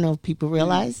 I don't know if people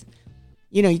realize.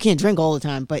 You can't drink all the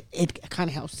time, but it kind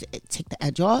of helps take the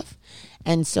edge off.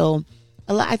 And so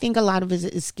I think a lot of it is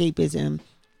escapism.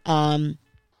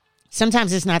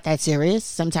 Sometimes it's not that serious.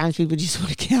 Sometimes people just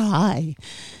want to get high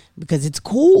because it's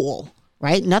cool,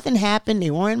 right? Nothing happened.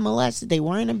 They weren't molested. They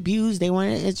weren't abused.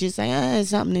 It's just like, it's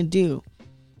something to do.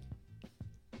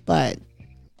 But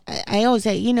I always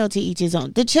say, to each his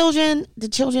own. The children,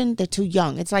 they're too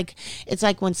young. It's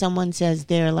like when someone says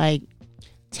they're like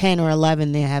 10 or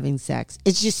 11, they're having sex.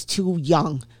 It's just too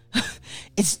young.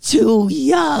 It's too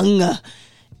young.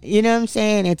 You know what I'm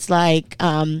saying? It's like,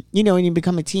 when you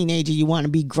become a teenager, you want to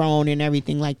be grown and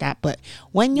everything like that. But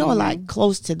when you're like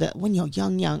close to when you're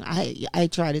young, I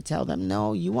try to tell them,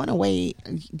 no, you want to wait.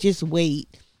 Just wait.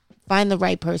 Find the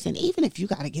right person. Even if you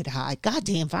got to get high,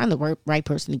 goddamn, find the right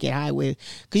person to get high with.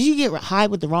 Because you get high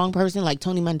with the wrong person, like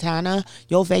Tony Montana,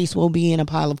 your face will be in a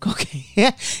pile of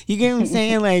cocaine. You get what I'm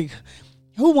saying? Like,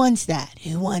 who wants that?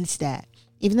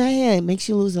 Even though it makes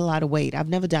you lose a lot of weight. I've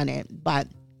never done it, but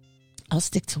I'll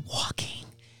stick to walking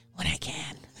when I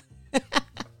can.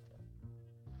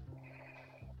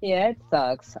 Yeah, it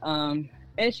sucks.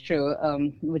 It's true.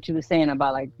 What you were saying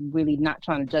about like really not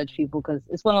trying to judge people, because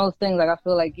it's one of those things. Like I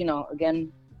feel like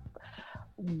again,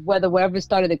 wherever it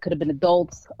started, it could have been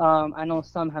adults. I know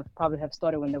some probably have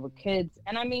started when they were kids,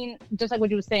 and I mean, just like what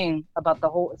you were saying about the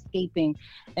whole escaping,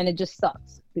 and it just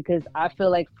sucks because I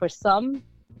feel like for some,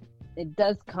 it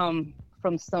does come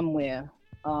from somewhere,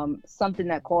 something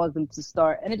that caused them to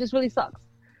start, and it just really sucks.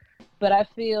 But I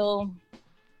feel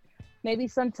maybe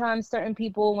sometimes certain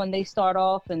people, when they start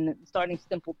off and starting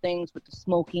simple things with the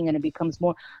smoking and it becomes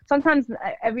more, sometimes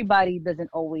everybody doesn't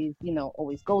always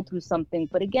go through something.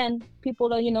 But again, people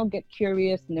get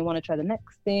curious and they want to try the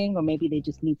next thing, or maybe they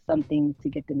just need something to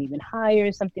get them even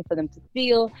higher, something for them to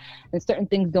feel, and certain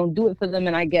things don't do it for them.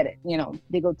 And I get it,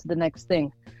 they go to the next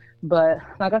thing. But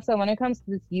like I said, when it comes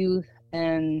to this youth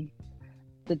and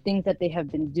the things that they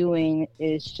have been doing,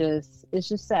 it's just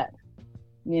sad,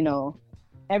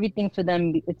 everything for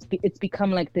them, it's become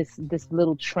like this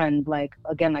little trend. Like,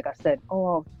 again, like I said,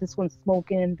 oh, this one's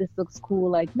smoking, this looks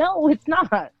cool. Like, no, it's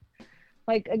not.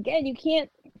 Like, again, you can't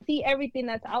see everything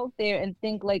that's out there and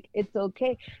think like it's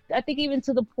okay. I think even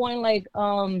to the point like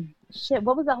shit,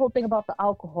 what was that whole thing about the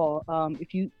alcohol?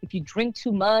 If you drink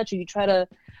too much or you try to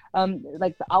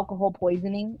like the alcohol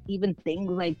poisoning, even things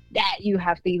like that, you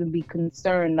have to even be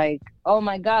concerned. Like, oh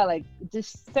my God, like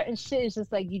just certain shit is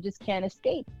just like you just can't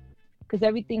escape. Because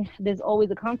everything, there's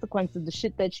always a consequence of the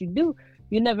shit that you do.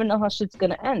 You never know how shit's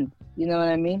gonna end. You know what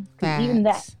I mean? Because even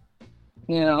that,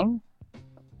 you know.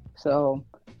 So,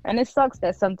 and it sucks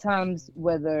that sometimes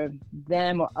whether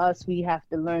them or us, we have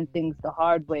to learn things the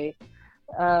hard way.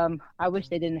 I wish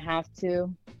they didn't have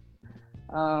to.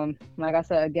 Like I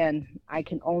said, again, I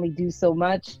can only do so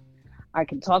much. I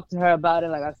can talk to her about it.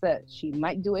 Like I said, she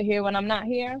might do it here when I'm not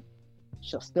here.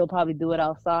 She'll still probably do it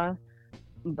outside.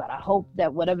 But I hope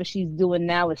that whatever she's doing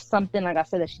now is something, like I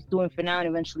said, that she's doing for now, and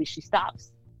eventually she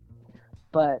stops.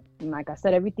 But like I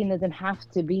said, everything doesn't have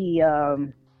to be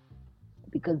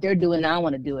because they're doing it, I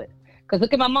want to do it. Because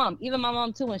look at my mom. Even my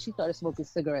mom, too, when she started smoking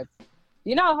cigarettes.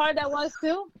 You know how hard that was,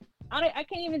 too? I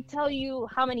can't even tell you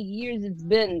how many years it's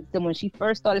been since when she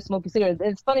first started smoking cigarettes.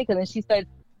 It's funny because then she started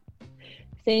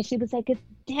saying, she was like, it's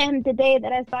damn the day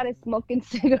that I started smoking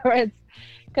cigarettes.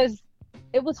 Because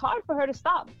it was hard for her to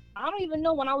stop. I don't even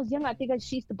know, when I was young, I think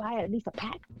she used to buy at least a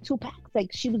pack, 2 packs.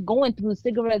 Like, she was going through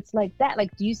cigarettes like that.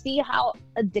 Like, do you see how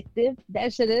addictive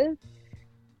that shit is?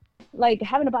 Like,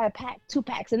 having to buy a pack, 2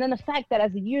 packs. And then the fact that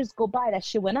as the years go by, that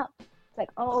shit went up. It's like,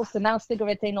 oh, so now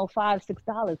cigarettes ain't no $5,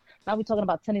 $6. Now we're talking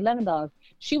about $10, $11.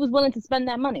 She was willing to spend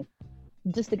that money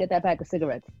just to get that pack of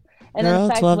cigarettes. And girl,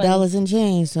 then the $12 and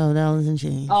change, $12 and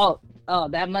change. Oh,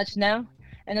 that much now?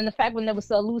 And then the fact when they would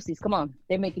sell Lucy's, come on,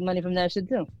 they're making money from that shit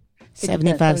too.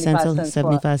 75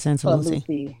 cents a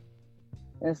Lucy.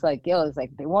 It's like, yo, it's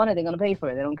like they want it, they're gonna pay for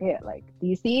it. They don't care. Like, do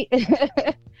you see?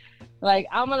 Like,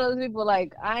 I'm one of those people.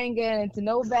 Like, I ain't getting into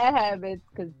no bad habits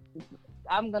because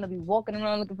I'm gonna be walking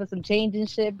around looking for some change and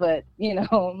shit. But you know,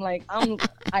 I'm like,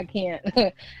 I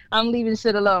can't. I'm leaving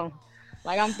shit alone.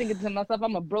 Like, I'm thinking to myself,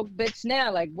 I'm a broke bitch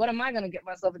now. Like, what am I going to get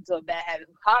myself into a bad habit?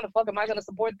 How the fuck am I going to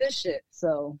support this shit?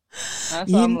 So,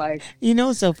 that's what I'm like. You know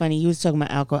what's so funny? You was talking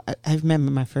about alcohol. I remember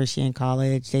my first year in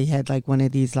college. They had, like, one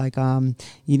of these, like,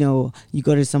 you know, you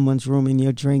go to someone's room and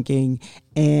you're drinking.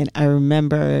 And I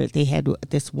remember they had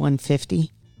this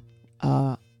 150.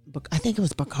 I think it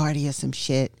was Bacardi or some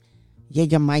shit.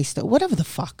 Jägermeister, whatever the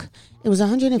fuck. It was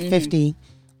 150,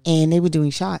 and they were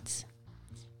doing shots.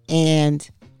 And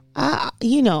I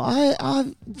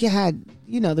had,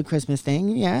 the Christmas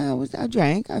thing. Yeah, I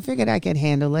drank. I figured I could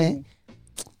handle it.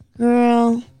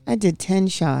 Girl, I did 10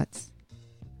 shots.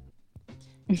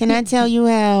 Can I tell you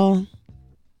how?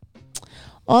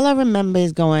 All I remember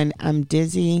is going, I'm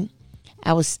dizzy.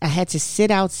 I had to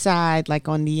sit outside, like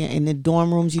in the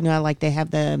dorm rooms. You know, like they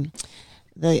have the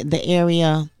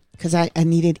area, because I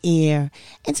needed air.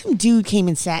 And some dude came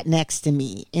and sat next to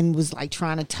me and was like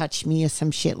trying to touch me or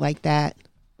some shit like that.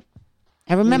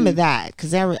 I remember that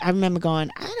because I remember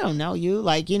going, I don't know you,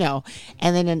 like, and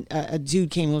then a dude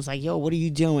came and was like, yo, what are you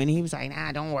doing? He was like,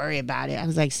 nah, don't worry about it. I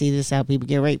was like, see, this is how people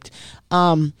get raped.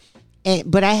 But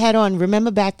I had on,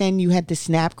 remember back then you had the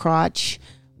snap crotch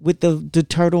with the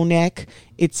turtleneck.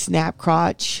 It's snap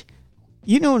crotch.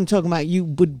 You know what I'm talking about? You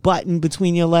would button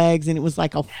between your legs, and it was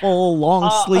like a full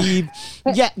long sleeve.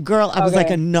 Yeah, girl, I was like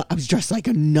a nun. I was dressed like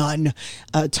a nun.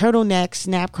 Turtleneck,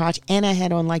 snap crotch, and I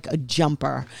had on like a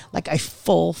jumper, like a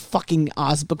full fucking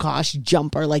Osbakosh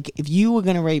jumper. Like if you were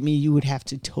gonna rape me, you would have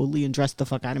to totally undress the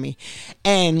fuck out of me.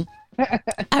 And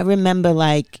I remember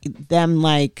like them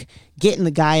like getting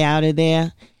the guy out of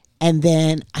there. And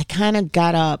then I kind of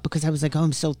got up because I was like, oh,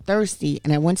 I'm so thirsty.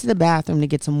 And I went to the bathroom to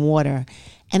get some water.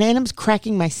 And I ended up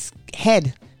cracking my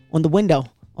head on the window,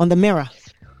 on the mirror.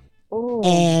 Ooh.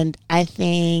 And I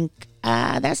think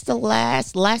that's the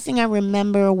last thing I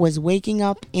remember was waking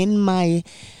up in my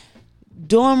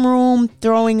dorm room,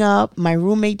 throwing up, my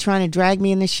roommate trying to drag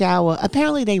me in the shower.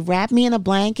 Apparently they wrapped me in a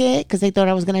blanket because they thought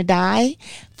I was going to die,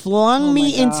 flung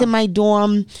me into my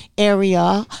dorm area.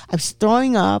 I was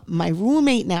throwing up. My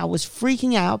roommate now was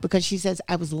freaking out because she says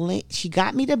she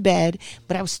got me to bed,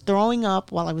 but I was throwing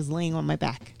up while I was laying on my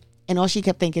back. And all she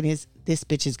kept thinking is, this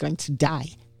bitch is going to die,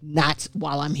 not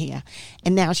while I'm here.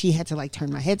 And now she had to like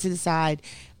turn my head to the side.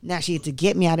 Now she had to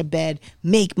get me out of bed,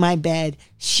 make my bed,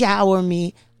 shower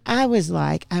me. I was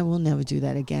like, I will never do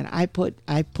that again. I put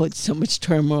so much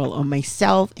turmoil on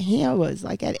myself. Here I was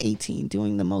like at 18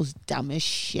 doing the most dumbest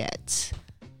shit.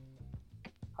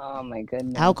 Oh my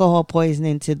goodness. Alcohol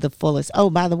poisoning to the fullest.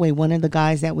 Oh, by the way, one of the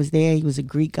guys that was there, he was a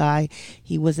Greek guy.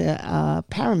 He was a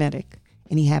paramedic,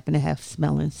 and he happened to have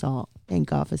smelling salt. Thank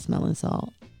God for smelling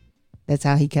salt. That's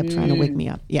how he kept trying to wake me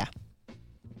up. Yeah.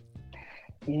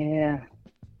 Yeah.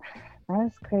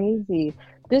 That's crazy.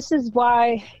 This is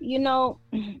why,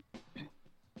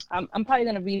 I'm probably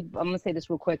gonna read. I'm gonna say this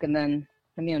real quick, and then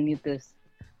let me unmute this.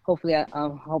 Hopefully, I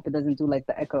hope it doesn't do like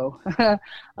the echo.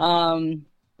 um,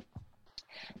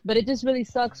 but it just really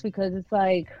sucks because it's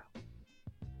like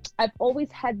I've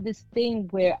always had this thing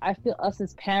where I feel us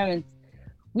as parents,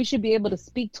 we should be able to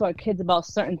speak to our kids about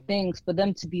certain things for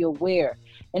them to be aware,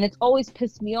 and it's always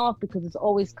pissed me off because it's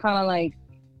always kind of like,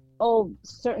 oh,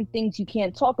 certain things you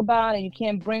can't talk about and you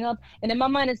can't bring up, and in my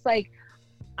mind, it's like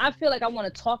I feel like I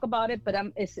want to talk about it, but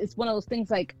it's one of those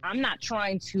things like I'm not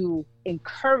trying to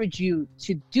encourage you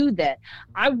to do that.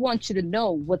 I want you to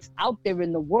know what's out there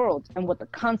in the world and what the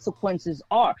consequences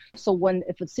are. So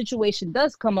if a situation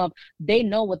does come up, they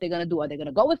know what they're going to do. Are they going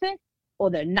to go with it or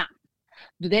they're not?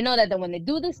 Do they know that when they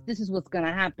do this, this is what's going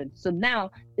to happen? So now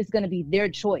it's going to be their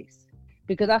choice.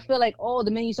 Because I feel like,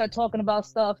 the minute you start talking about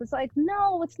stuff, it's like,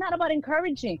 no, it's not about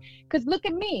encouraging. Because look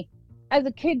at me as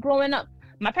a kid growing up.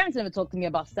 My parents never talked to me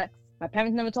about sex. My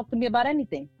parents never talked to me about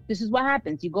anything. This is what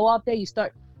happens. You go out there, you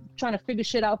start trying to figure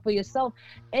shit out for yourself,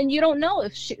 and you don't know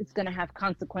if shit is going to have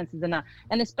consequences or not.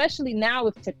 And especially now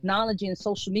with technology and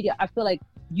social media, I feel like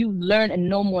you learn and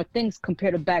know more things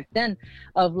compared to back then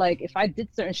of like, if I did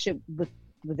certain shit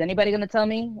was anybody going to tell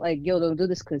me like, yo, don't do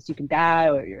this because you can die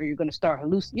or you're going to start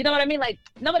hallucinating? You know what I mean? Like,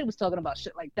 nobody was talking about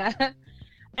shit like that.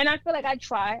 And I feel like I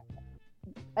try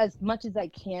as much as I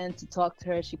can to talk to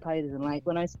her. She probably doesn't like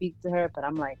when I speak to her, but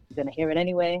I'm like, you're gonna hear it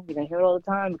anyway. You're gonna hear it all the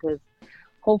time because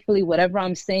hopefully whatever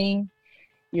I'm saying,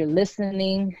 you're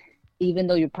listening, even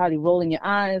though you're probably rolling your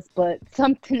eyes, but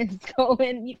something is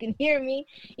going, you can hear me.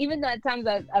 Even though at times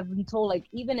I've been told, like,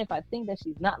 even if I think that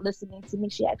she's not listening to me,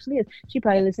 she actually is. She's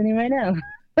probably listening right now.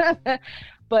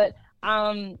 But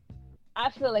I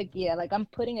feel like, yeah, like I'm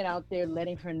putting it out there,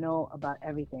 letting her know about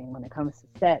everything when it comes to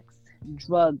sex,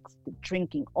 drugs, the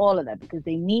drinking, all of that, because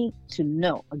they need to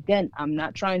know. Again, I'm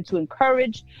not trying to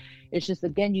encourage. It's just,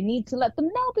 again, you need to let them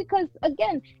know because,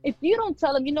 again, if you don't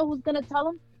tell them, you know who's going to tell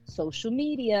them? Social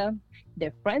media.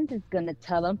 Their friends is going to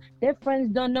tell them. Their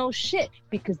friends don't know shit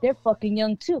because they're fucking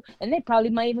young too. And they probably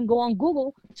might even go on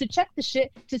Google to check the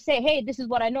shit to say, hey, this is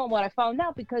what I know and what I found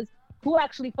out, because who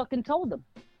actually fucking told them?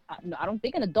 I don't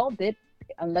think an adult did.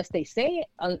 Unless they say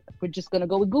it, we're just going to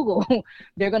go with Google.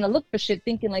 They're going to look for shit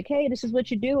thinking like, hey, this is what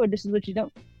you do or this is what you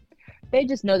don't. They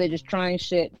just know they're just trying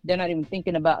shit. They're not even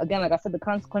thinking about, again, like I said, the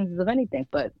consequences of anything.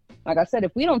 But like I said,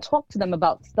 if we don't talk to them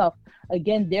about stuff,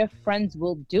 again, their friends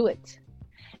will do it.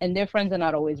 And their friends are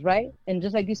not always right. And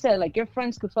just like you said, like your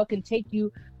friends could fucking take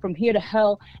you from here to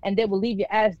hell and they will leave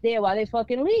your ass there while they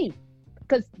fucking leave.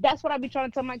 Because that's what I be trying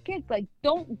to tell my kids. Like,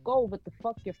 don't go with the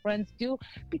fuck your friends do,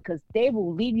 because they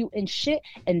will leave you in shit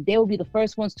and they will be the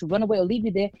first ones to run away or leave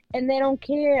you there, and they don't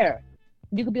care.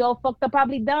 You could be all fucked up,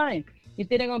 probably dying. You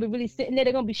think they're going to be really sitting there,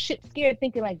 they're going to be shit scared,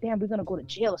 thinking like, damn, we're going to go to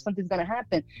jail or something's going to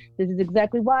happen. This is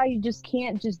exactly why you just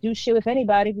can't just do shit with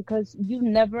anybody, because you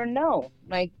never know.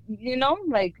 Like, you know,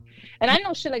 like, and I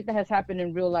know shit like that has happened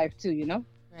in real life too, you know?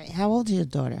 Right. How old is your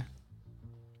daughter?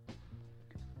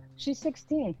 She's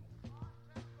 16.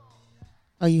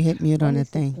 Oh, you hit mute on the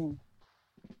thing.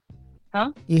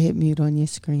 Huh? You hit mute on your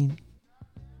screen.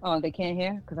 Oh, they can't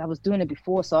hear? Because I was doing it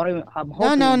before, so I'm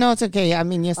hoping. No, it's okay. I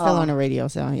mean, you're still on the radio,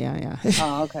 so yeah.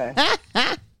 Oh, okay.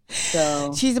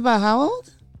 So she's about how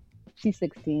old? She's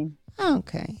 16.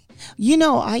 Okay. You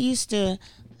know, I used to,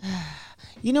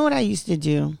 you know what I used to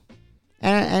do?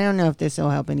 And I don't know if this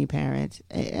will help any parents.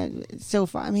 So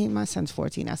far, I mean, my son's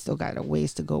 14. I still got a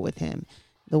ways to go with him.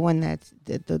 The one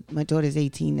my daughter's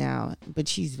 18 now, but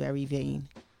she's very vain.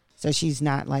 So she's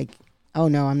not like, oh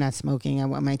no, I'm not smoking. I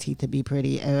want my teeth to be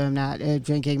pretty. I'm not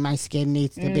drinking. My skin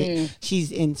needs to be.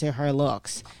 She's into her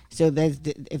looks. So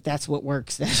if that's what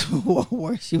works, that's what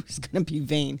works. She was gonna be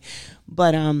vain.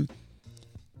 But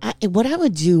what I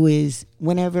would do is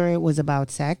whenever it was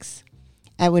about sex,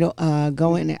 I would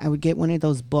go in. I would get one of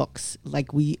those books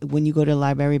like when you go to the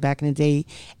library back in the day,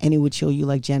 and it would show you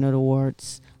like genital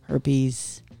warts,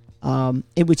 herpes.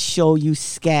 It would show you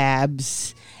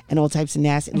scabs and all types of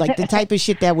nasty, like the type of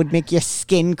shit that would make your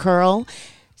skin curl.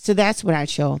 So that's what I'd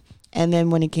show. And then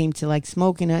when it came to like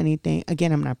smoking or anything,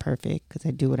 again, I'm not perfect because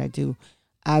I do what I do.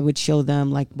 I would show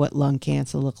them like what lung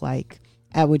cancer looked like.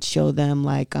 I would show them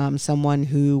like someone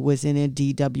who was in a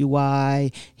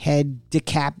DWI, head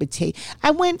decapitate.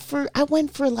 I went for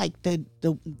like the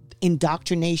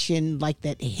indoctrination, like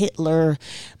that Hitler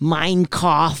Mein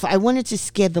Kampf. I wanted to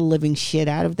scare the living shit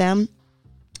out of them.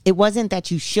 It wasn't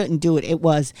that you shouldn't do it. It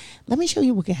was, let me show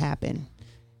you what could happen.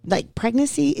 Like,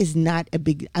 pregnancy is not a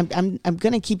big. I'm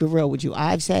gonna keep it real with you.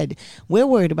 I've said we're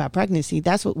worried about pregnancy.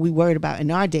 That's what we worried about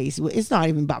in our days. It's not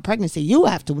even about pregnancy. You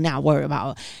have to now worry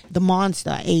about the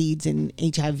monster, AIDS and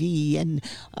HIV and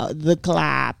the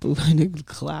clap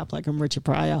like I'm Richard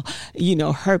Pryor. You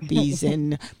know, herpes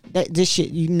and this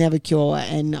shit you never cure,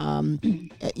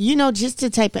 and you know, just the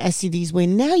type of STDs where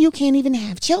now you can't even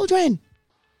have children.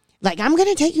 Like, I'm going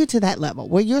to take you to that level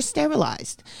where you're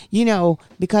sterilized, you know,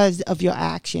 because of your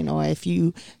action, or if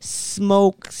you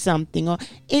smoke something, or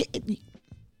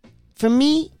for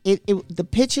me, the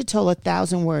picture told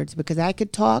 1,000 words, because I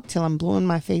could talk till I'm blue in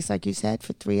my face, like you said,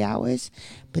 for 3 hours,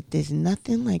 but there's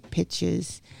nothing like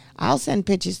pictures. I'll send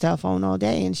pictures to her phone all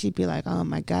day, and she'd be like, oh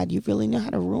my God, you really know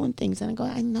how to ruin things. And I go,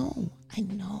 I know.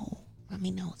 Mommy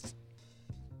knows.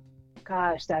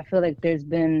 Gosh, I feel like there's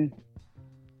been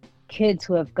kids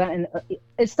who have gotten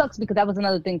it sucks, because that was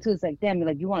another thing too. It's like, damn, you're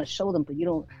like, you want to show them, but you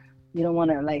don't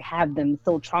want to like have them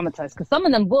so traumatized, because some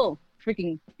of them will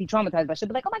freaking be traumatized by shit,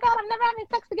 be like, oh my God, I'm never having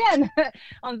sex again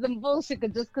on some bullshit,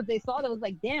 just because they saw that. It was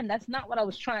like, damn, that's not what I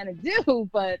was trying to do.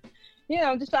 But you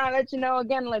know, I'm just trying to let you know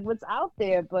again, like, what's out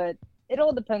there. But it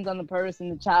all depends on the person,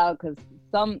 the child, because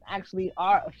some actually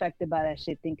are affected by that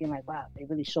shit, thinking like, wow, they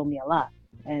really showed me a lot.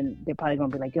 And they're probably going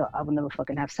to be like, yo, I will never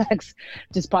fucking have sex.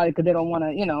 Just probably because they don't want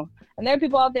to, you know. And there are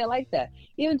people out there like that.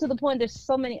 Even to the point, there's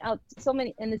so many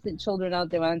innocent children out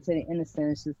there. I'm saying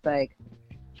innocent. It's just like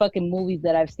fucking movies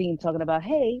that I've seen talking about,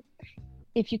 hey,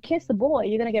 if you kiss a boy,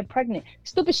 you're going to get pregnant.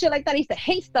 Stupid shit like that. I used to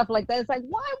hate stuff like that. It's like,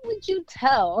 why would you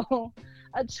tell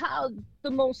a child the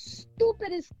most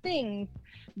stupidest thing?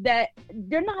 That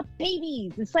they're not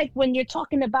babies. It's like when you're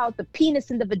talking about the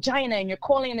penis and the vagina and you're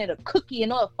calling it a cookie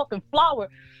and all a fucking flower.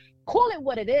 Call it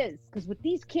what it is. Because with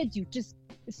these kids,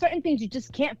 certain things you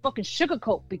just can't fucking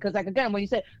sugarcoat. Because like, again, when you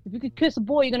said, if you could kiss a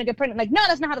boy, you're going to get pregnant. Like, no,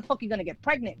 that's not how the fuck you're going to get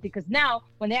pregnant. Because now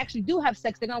when they actually do have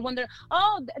sex, they're going to wonder,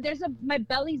 oh, my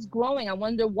belly's growing. I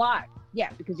wonder why. Yeah,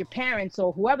 because your parents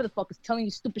or whoever the fuck is telling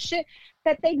you stupid shit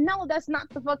that they know that's not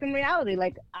the fucking reality.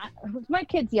 Like, with my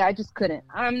kids, I just couldn't.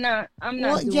 I'm not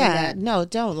doing that. No,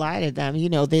 don't lie to them. You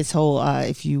know, this whole,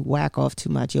 if you whack off too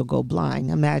much, you'll go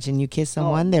blind. Imagine you kiss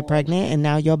someone, they're pregnant, and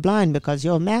now you're blind because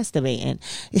you're masturbating.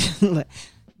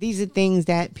 These are things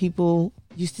that people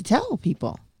used to tell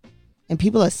people. And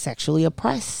people are sexually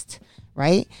oppressed.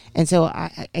 Right. And so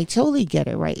I totally get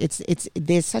it. Right.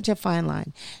 There's such a fine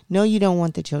line. No, you don't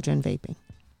want the children vaping,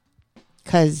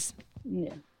 because you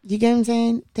get what I'm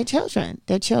saying?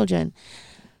 They're children.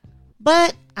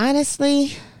 But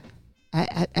honestly,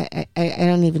 I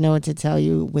don't even know what to tell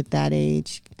you with that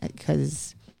age,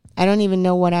 because I don't even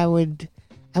know what I would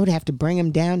have to bring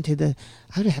him down to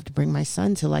I would have to bring my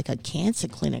son to like a cancer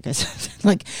clinic or something.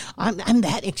 Like, I'm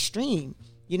that extreme.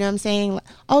 You know what I'm saying?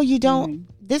 Oh, you don't.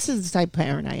 This is the type of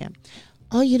parent I am.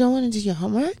 Oh, you don't want to do your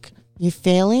homework? You're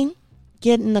failing?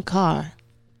 Get in the car.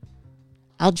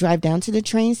 I'll drive down to the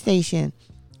train station.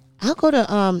 I'll go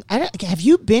to have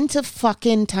you been to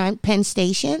fucking Penn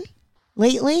Station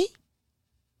lately?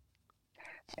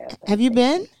 Have you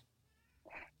been?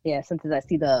 Yeah, sometimes I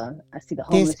see the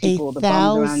homeless people, the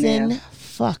bums around there. There's 1,000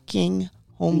 fucking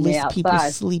homeless people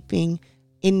sleeping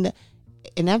and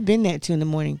I've been there at 2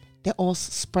 a.m. They're all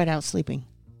spread out sleeping.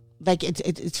 Like,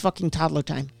 it's fucking toddler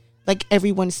time. Like,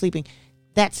 everyone's sleeping.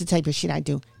 That's the type of shit I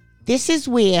do. This is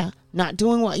where not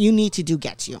doing what you need to do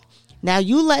gets you. Now,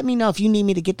 you let me know if you need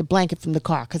me to get the blanket from the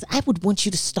car, because I would want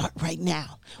you to start right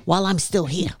now while I'm still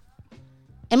here.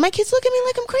 And my kids look at me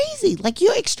like I'm crazy. Like,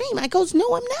 you're extreme. I goes,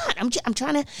 no, I'm not. I'm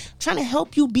trying to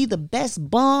help you be the best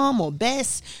bum or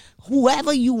best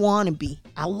whoever you want to be.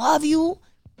 I love you,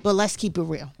 but let's keep it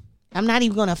real. I'm not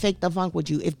even going to fake the funk with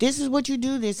you. If this is what you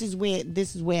do, this is where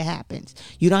it happens.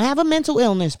 You don't have a mental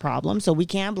illness problem, so we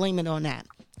can't blame it on that.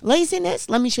 Laziness,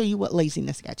 let me show you what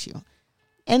laziness got you.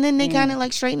 And then they kind of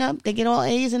like straighten up. They get all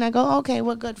A's, and I go, okay,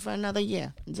 we're good for another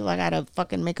year until I got to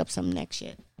fucking make up some next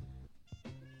shit.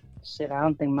 Shit, I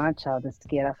don't think my child is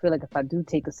scared. I feel like if I do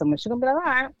take her somewhere, she's going to be like,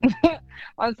 all right.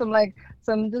 On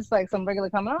some regular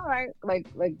comment, all right. Like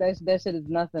that shit is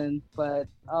nothing. But,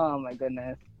 oh my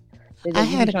goodness. I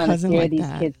had a cousin like these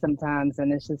kids sometimes,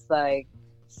 and it's just like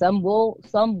some will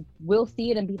see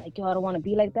it and be like, yo, I don't want to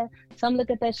be like that. Some look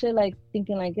at that shit like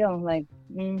thinking like, yo, like,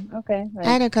 okay. Like,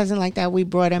 I had a cousin like that. We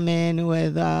brought him in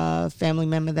with a family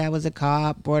member that was a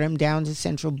cop. Brought him down to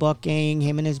Central Booking.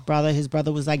 Him and his brother. His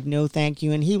brother was like, no, thank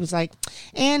you, and he was like,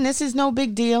 and this is no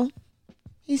big deal.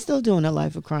 He's still doing a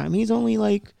life of crime. He's only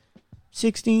like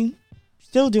 16,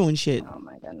 still doing shit. Oh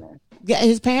my goodness. Yeah,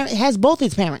 has both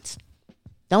his parents.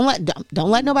 Don't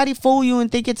let nobody fool you and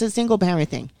think it's a single parent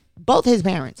thing. Both his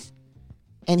parents.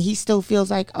 And he still feels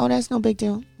like, oh, that's no big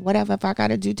deal. Whatever. If I got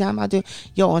to do time, I'll do.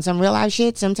 Yo, on some real life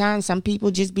shit, sometimes some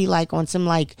people just be like on some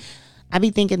like, I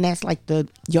be thinking that's like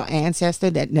your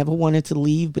ancestor that never wanted to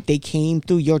leave, but they came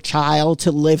through your child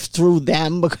to live through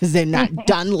them because they're not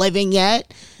done living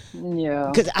yet. Yeah.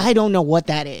 Because I don't know what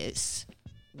that is.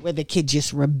 Where the kid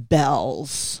just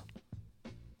rebels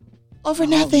over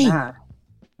nothing. Nah.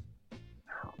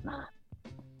 Oh, nah.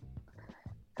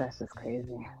 That's just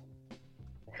crazy.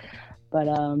 But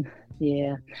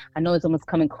yeah, I know it's almost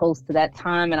coming close to that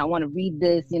time, and I want to read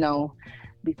this,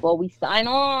 before we sign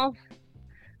off.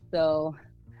 So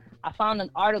I found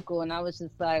an article, and I was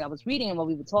just like, I was reading it while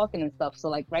we were talking and stuff. So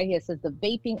like right here, it says the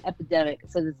vaping epidemic.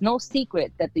 It says it's no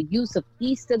secret that the use of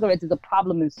e-cigarettes is a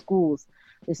problem in schools.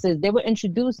 It says they were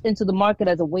introduced into the market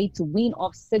as a way to wean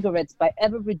off cigarettes by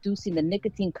ever reducing the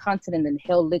nicotine content in the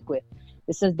inhaled liquid.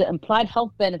 It says the implied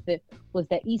health benefit was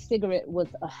that e-cigarette was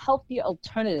a healthier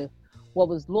alternative. What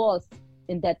was lost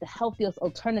in that the healthiest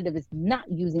alternative is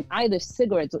not using either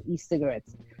cigarettes or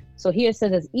e-cigarettes. So here it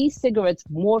says as e-cigarettes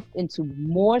morphed into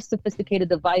more sophisticated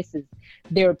devices,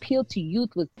 their appeal to youth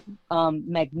was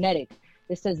magnetic.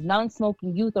 It says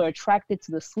non-smoking youth are attracted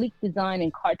to the sleek design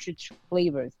and cartridge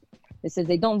flavors. It says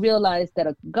they don't realize that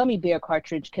a gummy bear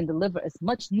cartridge can deliver as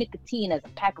much nicotine as a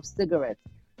pack of cigarettes.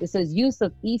 It says use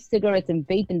of e-cigarettes and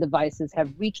vaping devices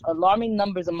have reached alarming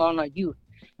numbers among our youth.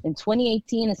 In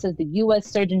 2018, it says the U.S.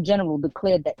 Surgeon General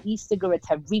declared that e-cigarettes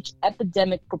have reached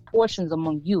epidemic proportions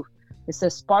among youth. It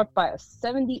says sparked by a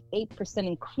 78%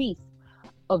 increase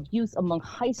of use among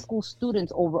high school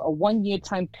students over a 1-year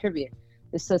time period.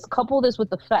 It says couple this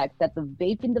with the fact that the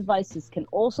vaping devices can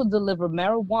also deliver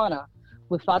marijuana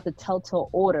without the telltale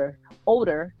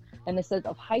odor. And it says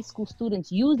of high school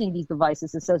students using these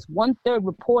devices, it says 1/3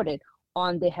 reported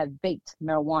on they have vaped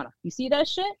marijuana. You see that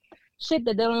shit? Shit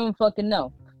that they don't even fucking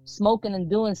know. Smoking and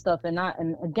doing stuff and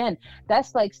again,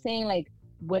 that's like saying like,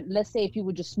 let's say if you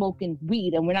were just smoking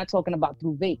weed, and we're not talking about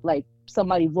through vape, like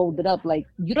somebody rolled it up, like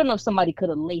you don't know if somebody could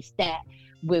have laced that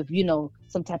with,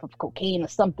 some type of cocaine or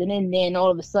something in there, and all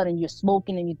of a sudden you're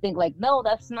smoking and you think like, no,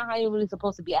 that's not how you're really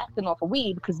supposed to be acting off of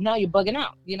weed, because now you're bugging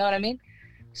out. You know what I mean?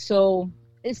 So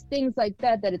it's things like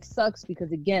that it sucks,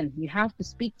 because again, you have to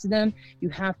speak to them. You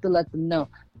have to let them know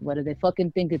whether they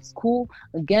fucking think it's cool.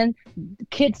 Again,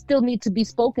 kids still need to be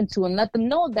spoken to and let them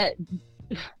know that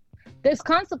there's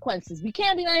consequences. We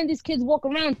can't be letting these kids walk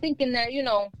around thinking that,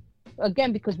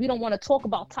 again, because we don't want to talk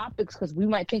about topics because we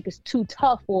might think it's too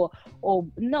tough or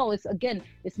no,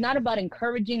 it's not about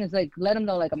encouraging. It's like, let them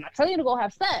know, like, I'm not telling you to go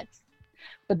have sex,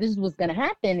 but this is what's going to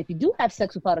happen. If you do have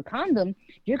sex without a condom,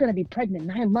 you're going to be pregnant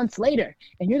 9 months later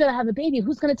and you're going to have a baby.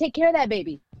 Who's going to take care of that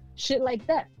baby? Shit like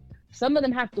that. Some of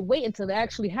them have to wait until it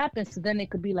actually happens, so then they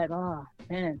could be like, oh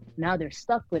man, now they're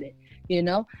stuck with it.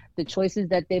 The choices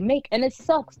that they make. And it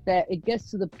sucks that it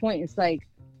gets to the point. It's like,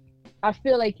 I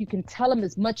feel like you can tell them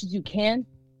as much as you can.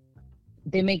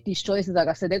 They make these choices. Like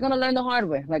I said, they're going to learn the hard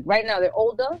way. Like right now, they're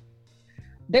older.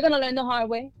 They're going to learn the hard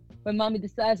way when mommy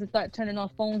decides to start turning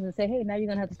off phones and say, hey, now you're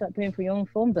going to have to start paying for your own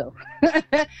phone bill.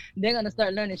 They're going to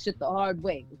start learning shit the hard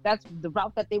way. If that's the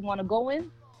route that they want to go in,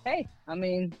 hey, I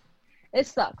mean, it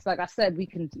sucks. Like I said, we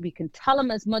can tell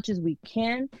them as much as we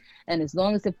can, and as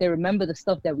long as if they remember the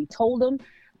stuff that we told them.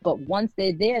 But once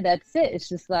they're there, that's it. It's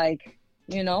just like,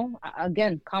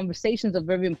 again, conversations are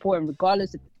very important,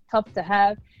 regardless if it's tough to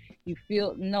have. You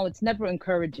feel, no, it's never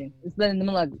encouraging. It's letting them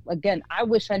know, like, again, I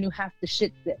wish I knew half the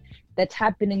shit that's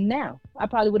happening now. I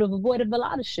probably would have avoided a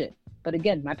lot of shit. But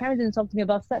again, my parents didn't talk to me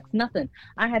about sex, nothing.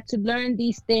 I had to learn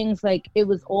these things like it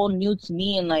was all new to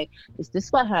me, and like, is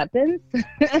this what happens?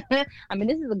 I mean,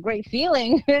 this is a great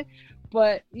feeling,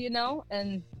 but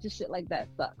and just shit like that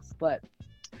sucks. But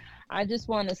I just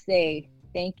want to say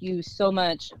thank you so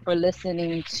much for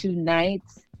listening tonight.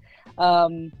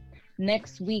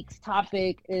 Next week's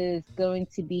topic is going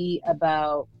to be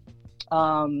about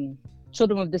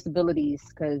children with disabilities,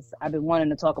 because I've been wanting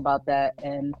to talk about that,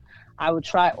 and I will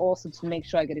try also to make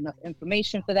sure I get enough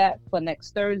information for that for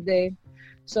next Thursday.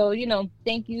 So,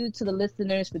 thank you to the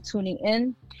listeners for tuning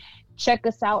in. Check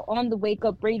us out on the Wake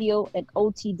Up Radio at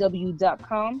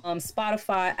otw.com.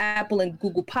 Spotify, Apple, and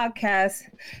Google Podcasts.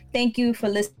 Thank you for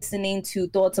listening to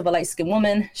Thoughts of a Light-Skinned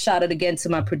Woman. Shout out again to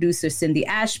my producer, Cindy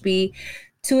Ashby.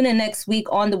 Tune in next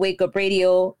week on the Wake Up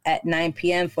Radio at 9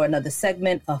 p.m. for another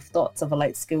segment of Thoughts of a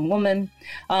Light-Skinned Woman.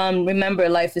 Remember,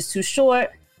 life is too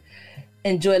short.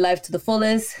 Enjoy life to the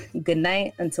fullest. Good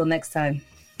night. Until next time.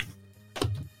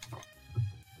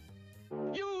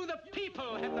 You, the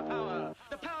people, have the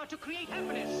power to create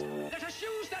happiness. Let us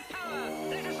use that power.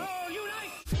 Let us all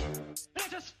unite.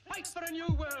 Let us fight for a new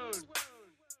world.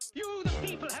 You, the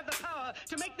people, have the power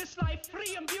to make this life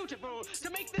free and beautiful, to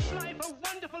make this life a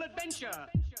wonderful adventure.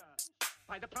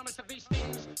 By the promise of these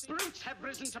things, brutes have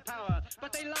risen to power,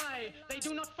 but they lie. They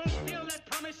do not fulfill that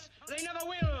promise. They never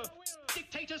will.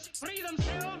 Dictators free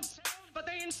themselves, but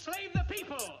they enslave the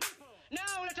people.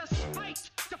 Now let us fight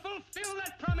to fulfill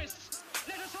that promise.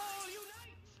 Let us all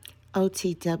unite.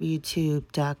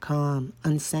 OTWTube.com,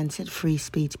 uncensored free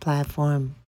speech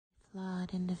platform.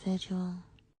 Flawed individual.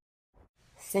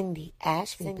 Cindy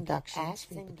Ashby Productions.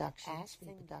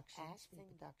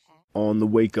 On the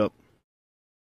Wake Up